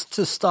Norman, what's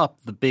to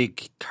stop the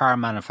big car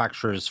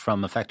manufacturers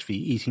from effectively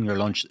eating your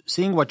lunch,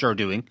 seeing what you're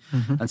doing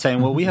and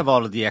saying, well, we have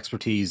all of the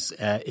expertise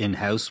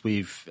in-house.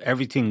 We've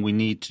everything we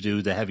need to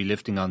do the heavy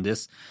lifting on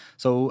this.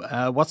 So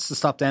what's to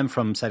stop them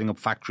from setting up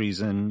factories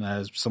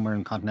in somewhere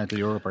in continental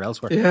Europe or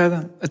elsewhere?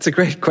 Yeah, that's a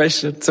great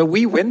question. So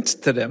we went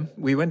to them.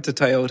 We went to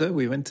Toyota,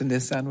 we went to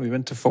Nissan, we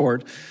went to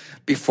Ford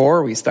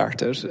before we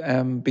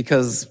started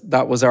because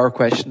that was our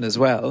question as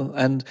well.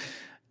 And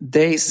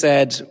they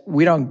said,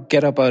 we don't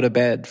get up out of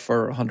bed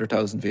for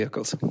 100,000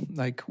 vehicles.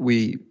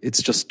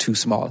 It's just too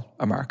small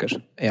a market.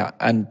 Yeah.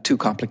 And too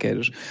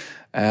complicated.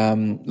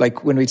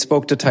 Like when we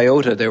spoke to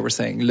Toyota, they were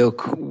saying,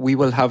 look, we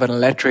will have an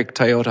electric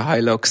Toyota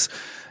Hilux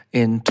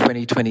in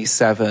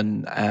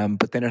 2027.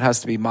 But then it has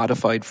to be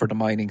modified for the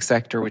mining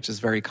sector, which is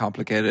very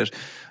complicated.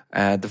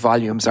 The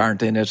volumes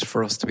aren't in it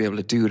for us to be able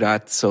to do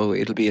that. So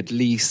it'll be at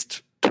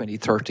least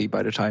 2030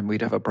 by the time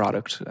we'd have a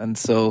product. And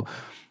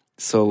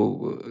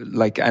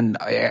and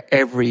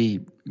every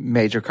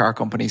major car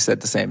company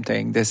said the same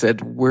thing. They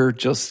said, we're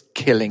just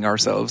killing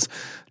ourselves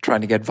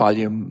trying to get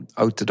volume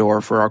out the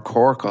door for our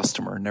core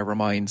customer, never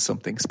mind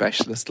something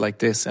specialist like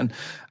this. And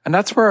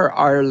that's where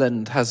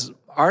Ireland's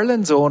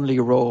only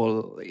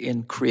role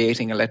in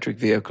creating electric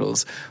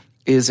vehicles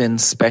is in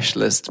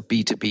specialist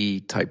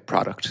B2B type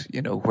product,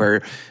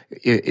 where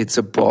it's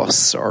a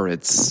bus or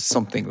it's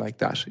something like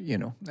that,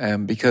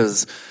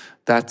 because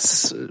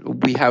it's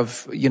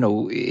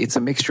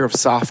a mixture of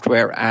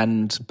software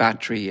and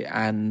battery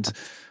and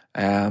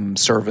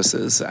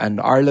services,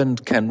 and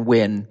Ireland can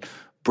win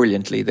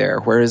brilliantly there.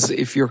 Whereas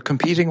if you're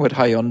competing with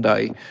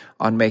Hyundai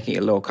on making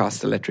a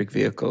low-cost electric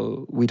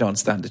vehicle, we don't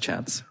stand a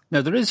chance.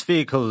 Now, there is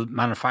vehicle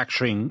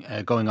manufacturing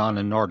going on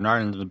in Northern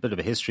Ireland, a bit of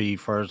a history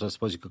for it. I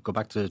suppose you could go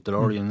back to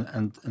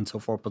DeLorean and so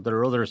forth, but there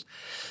are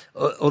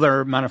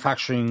other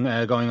manufacturing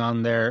going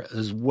on there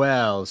as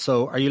well.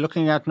 So are you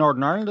looking at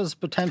Northern Ireland as a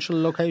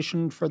potential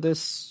location for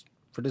this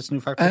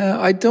new factory?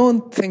 I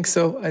don't think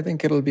so. I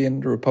think it'll be in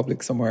the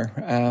Republic somewhere.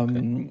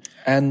 Okay.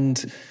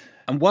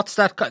 And what's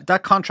that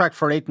contract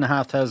for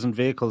 8,500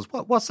 vehicles?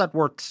 What's that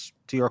worth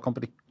to your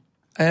company?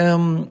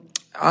 We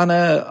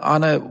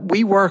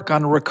work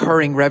on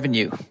recurring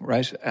revenue,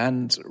 right?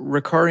 And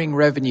recurring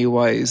revenue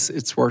wise,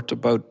 it's worth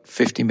about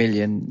 50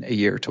 million a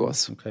year to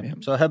us. Okay. Yeah.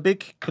 So how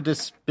big could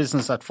this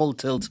business at full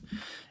tilt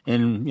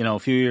in, a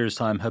few years'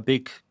 time, how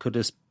big could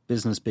this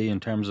business be in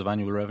terms of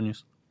annual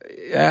revenues?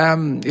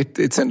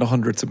 It's in the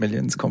hundreds of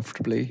millions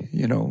comfortably,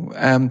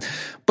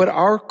 but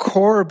our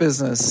core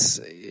business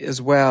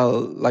as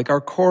well, like our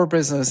core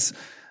business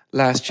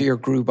last year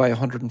grew by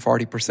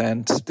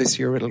 140%. This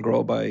year it'll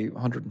grow by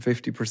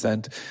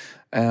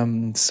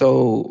 150%.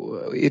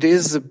 So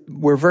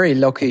we're very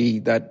lucky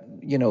that,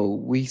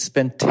 we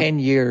spent 10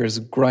 years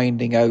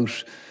grinding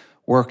out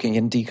working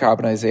in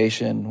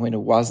decarbonisation when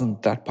it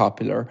wasn't that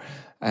popular.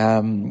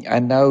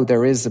 And now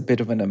there is a bit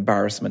of an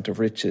embarrassment of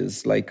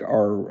riches. Like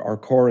our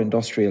core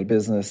industrial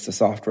business, the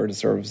software, the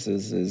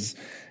services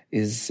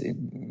is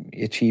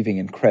achieving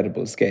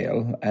incredible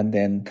scale. And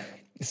then,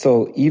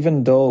 so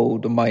even though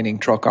the mining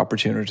truck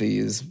opportunity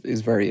is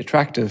very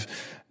attractive,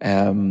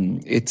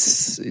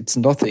 it's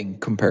nothing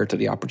compared to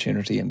the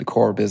opportunity in the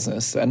core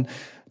business. And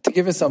to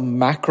give us some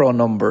macro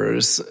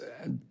numbers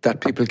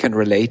that people can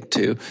relate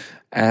to,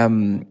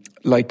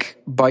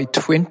 like by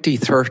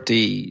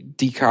 2030,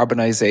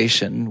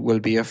 decarbonisation will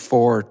be a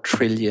 $4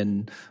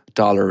 trillion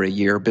a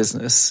year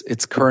business.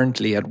 It's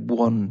currently at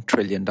 $1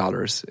 trillion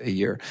a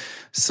year.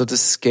 So the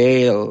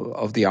scale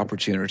of the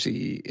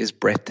opportunity is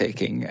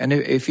breathtaking. And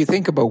if you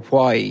think about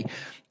why,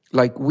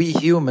 like we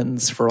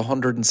humans for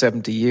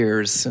 170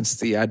 years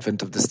since the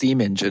advent of the steam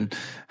engine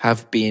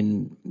have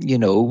been,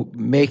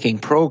 making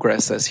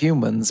progress as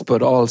humans,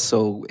 but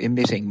also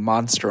emitting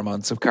monster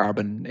amounts of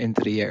carbon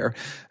into the air.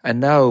 And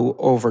now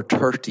over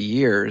 30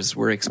 years,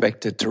 we're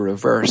expected to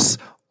reverse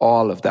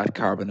all of that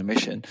carbon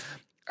emission.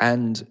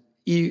 And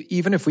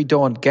even if we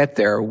don't get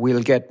there,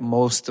 we'll get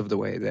most of the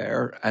way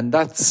there. And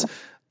that's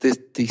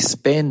the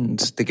spend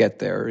to get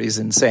there is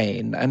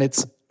insane. And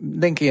it's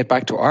linking it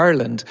back to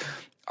Ireland.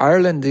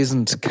 Ireland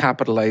isn't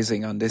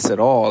capitalizing on this at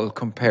all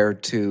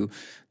compared to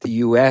the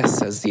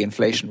US as the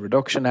Inflation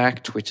Reduction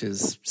Act, which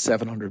is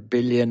 700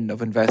 billion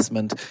of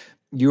investment.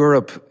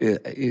 Europe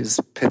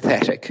is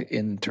pathetic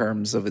in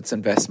terms of its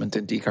investment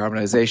in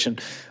decarbonisation.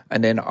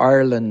 And then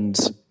Ireland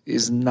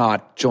is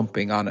not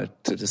jumping on it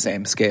to the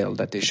same scale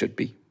that they should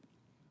be.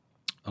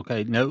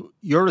 Okay, now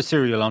you're a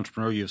serial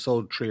entrepreneur. You've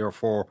sold 3 or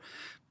 4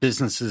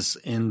 businesses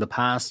in the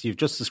past. You've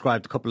just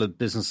described a couple of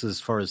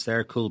businesses for us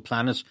there, Cool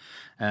Planet,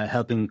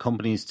 helping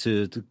companies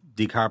to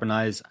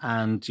decarbonise,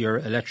 and your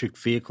electric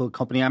vehicle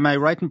company. Am I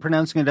right in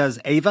pronouncing it as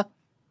Ava?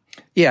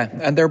 Yeah,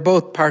 and they're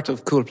both part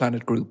of Cool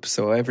Planet Group,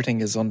 so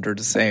everything is under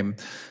the same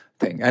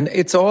thing. And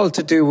it's all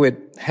to do with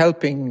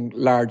helping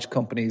large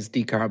companies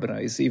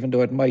decarbonise, even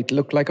though it might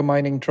look like a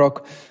mining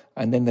truck,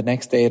 and then the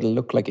next day it'll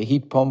look like a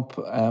heat pump.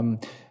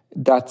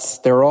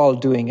 They're all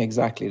doing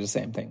exactly the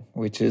same thing,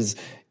 which is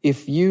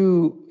if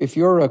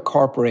you're a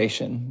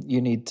corporation,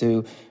 you need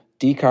to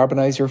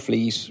decarbonize your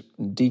fleet,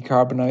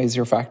 decarbonize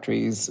your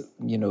factories,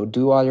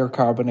 do all your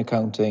carbon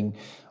accounting,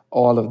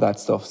 all of that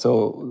stuff.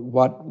 So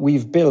what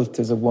we've built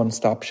is a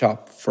one-stop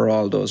shop for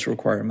all those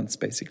requirements,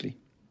 basically.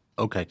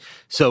 Okay.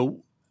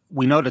 So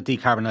we know that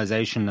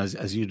decarbonisation,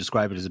 as you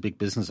describe it, is a big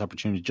business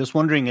opportunity. Just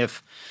wondering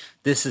if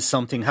this is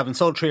something, having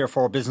sold 3 or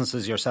 4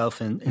 businesses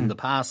yourself in the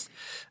past,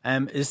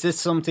 is this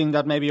something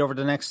that maybe over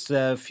the next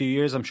few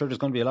years, I'm sure there's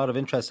going to be a lot of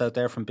interest out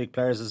there from big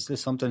players. Is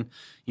this something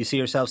you see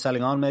yourself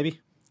selling on maybe?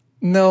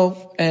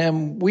 No,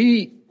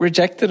 we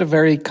rejected a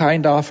very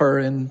kind offer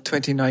in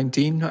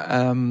 2019,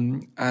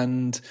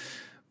 and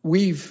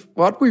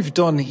what we've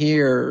done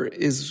here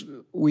is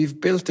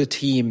we've built a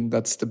team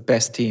that's the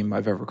best team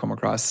I've ever come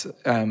across.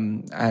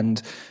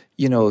 And,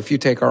 if you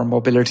take our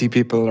mobility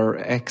people,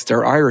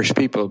 they're Irish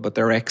people, but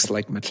they're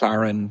like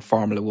McLaren,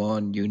 Formula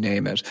One, you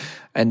name it.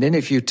 And then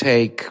if you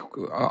take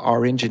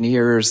our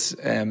engineers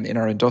in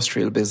our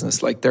industrial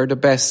business, like they're the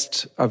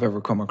best I've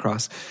ever come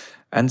across.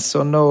 And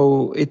so,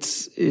 no,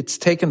 it's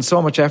taken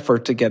so much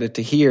effort to get it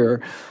to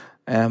here.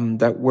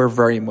 That we're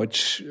very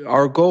much,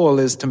 our goal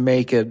is to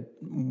make it,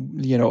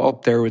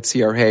 up there with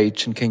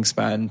CRH and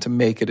Kingspan, to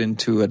make it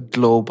into a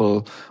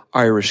global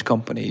Irish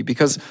company.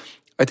 Because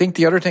I think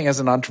the other thing as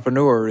an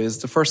entrepreneur is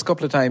the first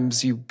couple of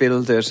times you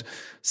build it,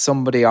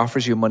 somebody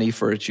offers you money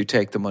for it, you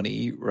take the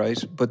money,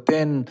 right? But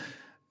then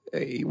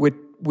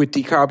with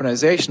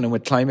decarbonisation and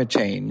with climate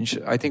change,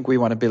 I think we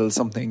want to build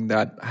something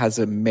that has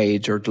a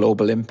major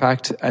global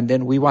impact. And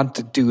then we want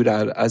to do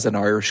that as an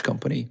Irish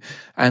company.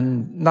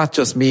 And not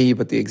just me,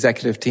 but the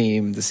executive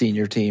team, the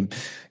senior team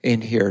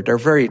in here. They're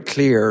very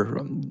clear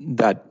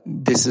that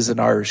this is an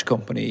Irish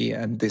company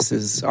and this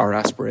is our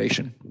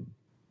aspiration.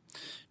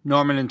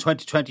 Norman, in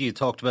 2020, you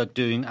talked about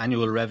doing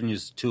annual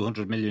revenues,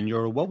 200 million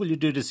euro. What will you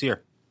do this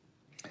year?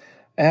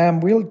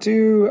 We'll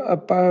do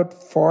about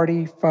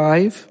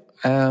 45.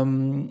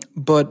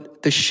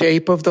 But the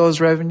shape of those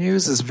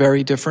revenues is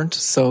very different.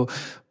 So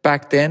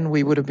back then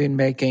we would have been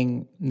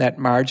making net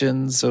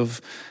margins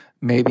of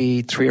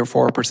maybe 3 or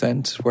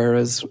 4%,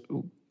 whereas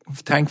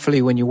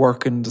thankfully when you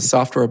work in the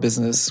software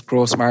business,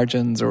 gross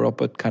margins are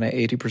up at kind of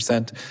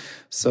 80%.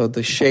 So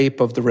the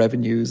shape of the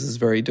revenues is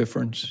very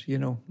different,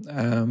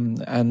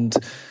 and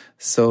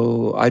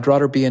so I'd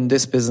rather be in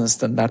this business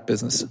than that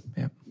business.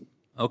 Yeah.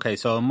 Okay,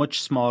 so a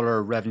much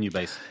smaller revenue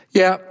base.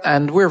 Yeah,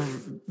 and we're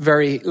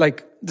very,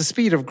 the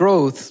speed of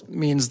growth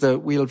means that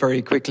we'll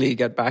very quickly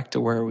get back to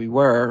where we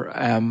were,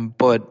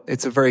 but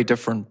it's a very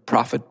different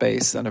profit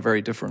base and a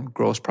very different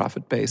gross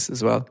profit base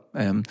as well.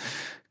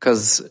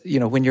 Because,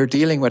 when you're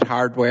dealing with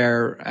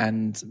hardware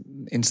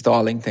and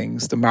installing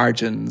things, the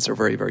margins are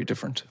very, very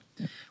different.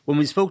 Yeah. When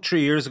we spoke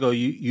 3 years ago,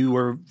 you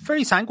were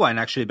very sanguine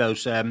actually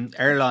about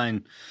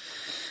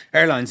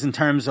airlines in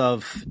terms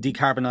of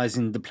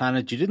decarbonising the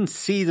planet. You didn't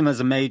see them as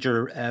a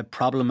major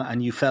problem,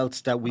 and you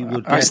felt that we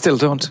would... I still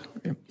don't.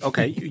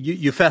 Okay,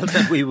 you felt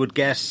that we would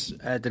get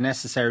the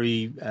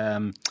necessary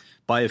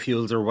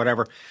biofuels or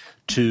whatever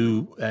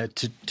to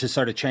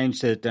sort of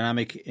change the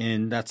dynamic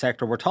in that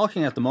sector. We're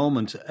talking at the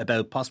moment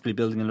about possibly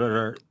building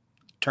another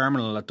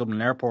terminal at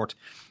Dublin Airport.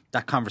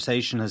 That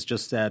conversation has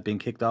just been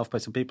kicked off by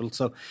some people.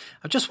 So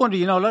I just wonder,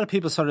 a lot of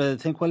people sort of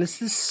think, well, is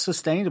this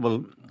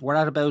sustainable? We're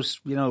at about,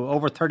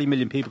 over 30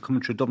 million people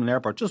coming through Dublin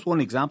Airport, just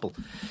one example.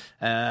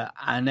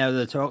 And now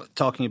they're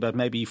talking about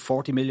maybe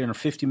 40 million or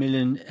 50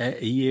 million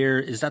a year.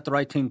 Is that the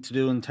right thing to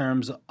do in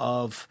terms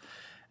of,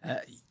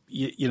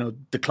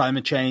 the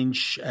climate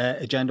change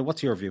agenda?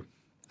 What's your view?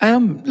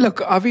 Look,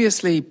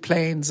 obviously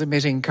planes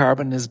emitting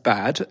carbon is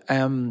bad.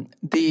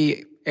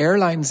 The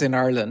airlines in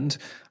Ireland,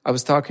 I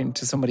was talking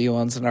to somebody who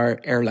owns an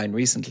airline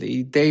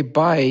recently, they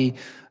buy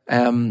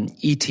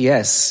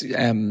ETS,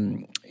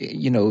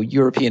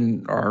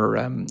 European or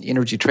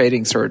energy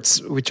trading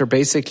certs, which are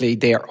basically,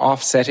 they are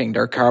offsetting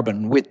their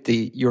carbon with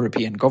the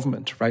European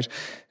government, right?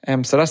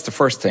 So that's the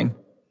first thing.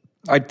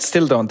 I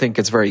still don't think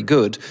it's very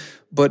good,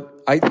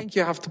 but I think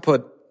you have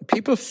to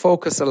people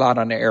focus a lot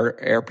on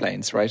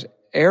airplanes, right?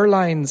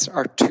 Airlines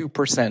are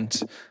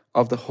 2%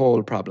 of the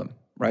whole problem,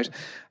 right?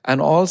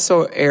 And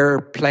also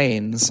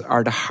airplanes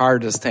are the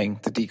hardest thing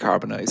to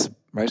decarbonize,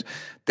 right?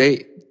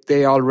 They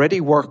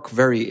already work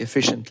very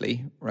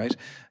efficiently, right?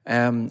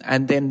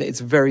 And then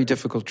it's very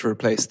difficult to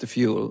replace the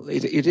fuel.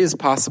 It is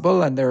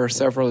possible, and there are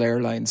several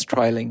airlines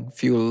trialing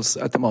fuels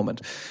at the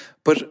moment.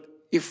 But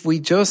if we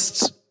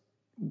just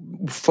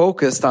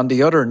focused on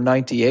the other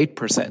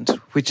 98%,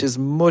 which is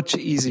much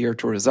easier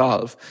to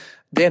resolve,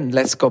 then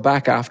let's go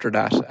back after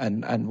that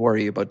and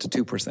worry about the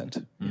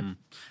 2%. Mm.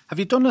 Have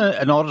you done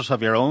an audit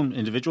of your own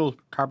individual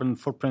carbon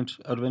footprint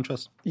out of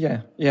interest?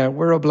 Yeah,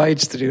 we're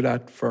obliged to do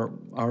that for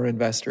our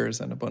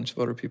investors and a bunch of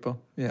other people.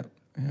 Yeah.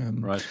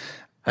 Right.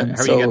 How are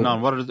you getting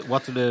on?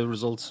 What do the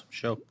results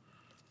show?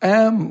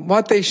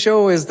 What they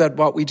show is that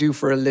what we do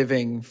for a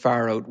living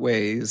far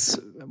outweighs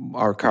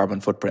our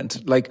carbon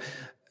footprint.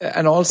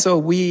 And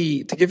also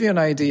to give you an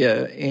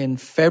idea, in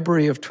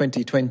February of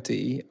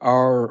 2020,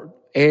 our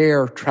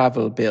air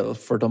travel bill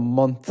for the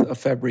month of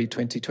February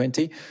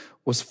 2020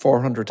 was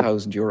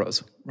 400,000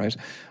 euros, right?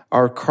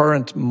 our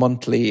current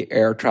monthly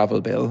air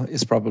travel bill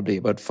is probably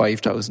about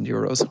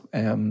 €5,000.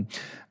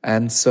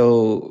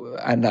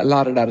 And a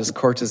lot of that is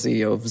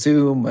courtesy of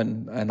Zoom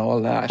and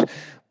all that.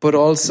 But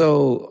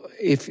also,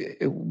 if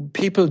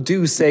people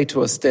do say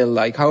to us still,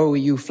 like, how are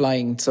you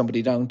flying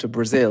somebody down to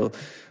Brazil?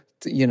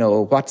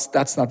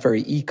 That's not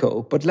very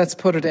eco. But let's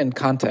put it in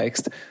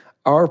context.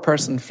 Our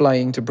person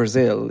flying to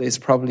Brazil is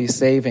probably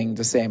saving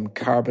the same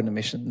carbon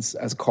emissions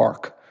as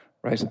Cork,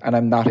 right? And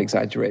I'm not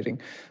exaggerating.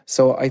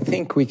 So I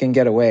think we can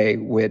get away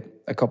with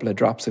a couple of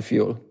drops of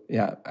fuel,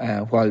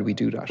 while we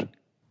do that.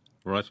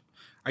 Right.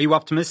 Are you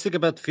optimistic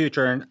about the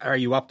future, and are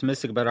you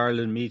optimistic about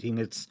Ireland meeting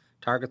its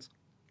targets?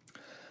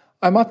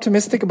 I'm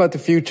optimistic about the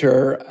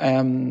future.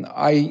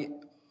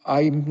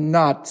 I'm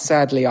not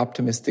sadly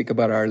optimistic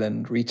about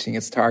Ireland reaching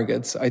its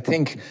targets. I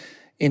think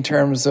in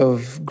terms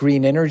of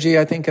green energy,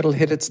 I think it'll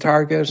hit its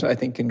target. I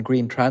think in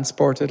green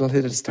transport, it'll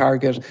hit its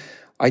target.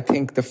 I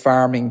think the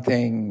farming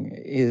thing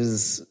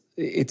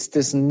it's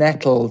this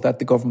nettle that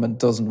the government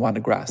doesn't want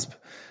to grasp.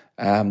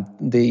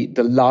 The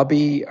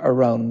lobby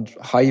around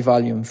high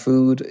volume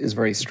food is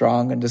very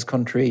strong in this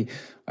country.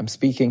 I'm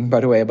speaking, by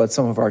the way, about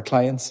some of our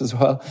clients as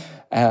well.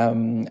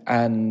 And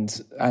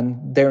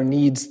there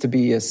needs to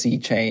be a sea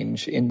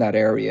change in that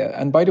area.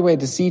 And by the way,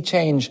 the sea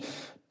change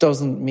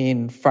doesn't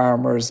mean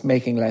farmers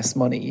making less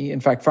money.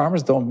 In fact,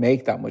 farmers don't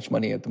make that much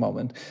money at the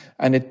moment.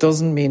 And it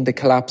doesn't mean the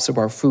collapse of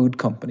our food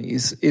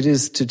companies. It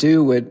is to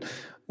do with,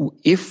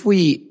 if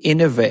we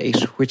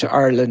innovate, which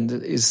Ireland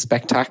is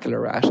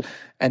spectacular at,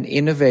 and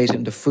innovate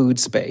in the food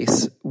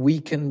space, we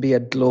can be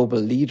a global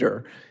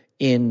leader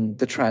in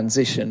the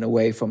transition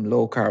away from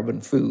low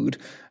carbon food.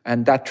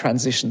 And that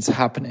transition's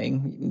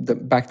happening,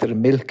 back to the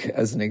milk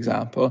as an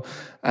example.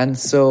 And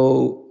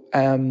so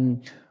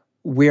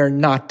we're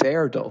not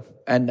there though.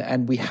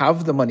 And we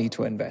have the money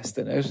to invest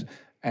in it,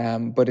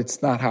 but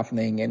it's not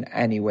happening in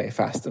any way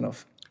fast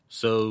enough.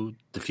 So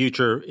the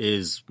future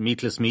is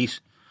meatless meat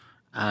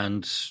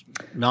and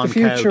non-cow The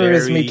future dairy.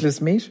 is meatless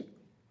meat.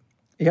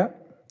 Yeah.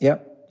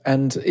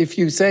 And if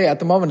you say at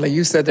the moment, like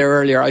you said there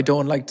earlier, I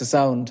don't like the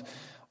sound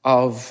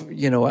of,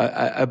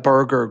 a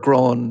burger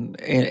grown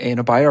in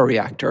a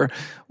bioreactor.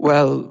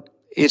 Well,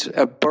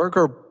 a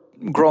burger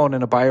grown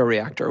in a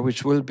bioreactor,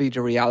 which will be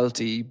the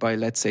reality by,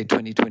 let's say,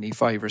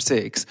 2025 or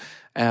 6,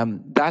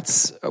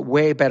 that's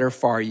way better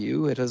for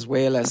you. It has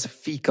way less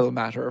fecal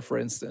matter, for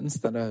instance,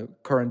 than a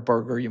current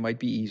burger you might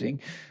be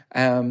eating.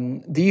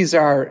 These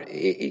are,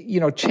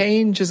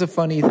 change is a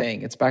funny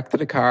thing. It's back to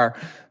the car.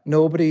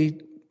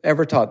 Nobody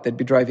ever thought they'd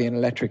be driving an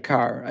electric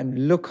car,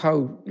 and look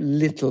how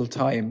little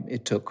time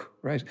it took,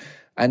 right?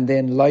 And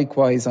then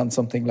likewise on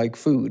something like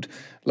food.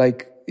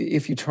 Like,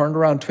 if you turned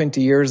around 20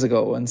 years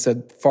ago and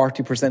said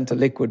 40% of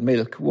liquid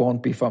milk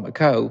won't be from a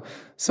cow,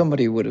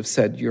 somebody would have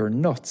said you're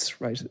nuts,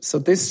 right? So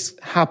this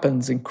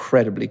happens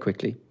incredibly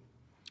quickly.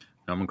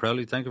 Norman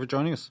Crowley, thank you for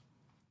joining us.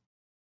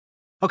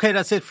 Okay,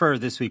 that's it for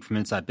this week from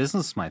Inside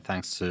Business. My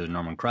thanks to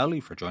Norman Crowley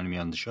for joining me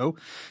on the show.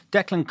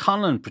 Declan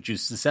Conlon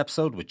produced this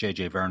episode with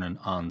JJ Vernon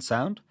on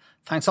sound.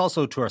 Thanks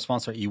also to our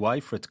sponsor EY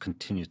for its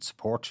continued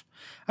support.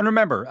 And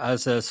remember,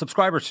 as a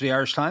subscriber to the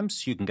Irish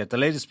Times, you can get the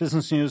latest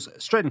business news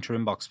straight into your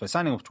inbox by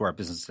signing up to our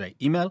Business Today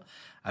email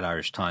at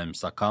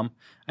irishtimes.com.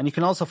 And you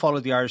can also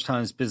follow the Irish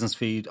Times business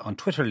feed on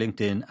Twitter,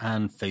 LinkedIn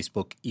and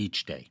Facebook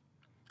each day.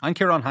 I'm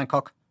Ciarán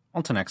Hancock.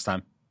 Until next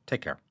time,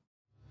 take care.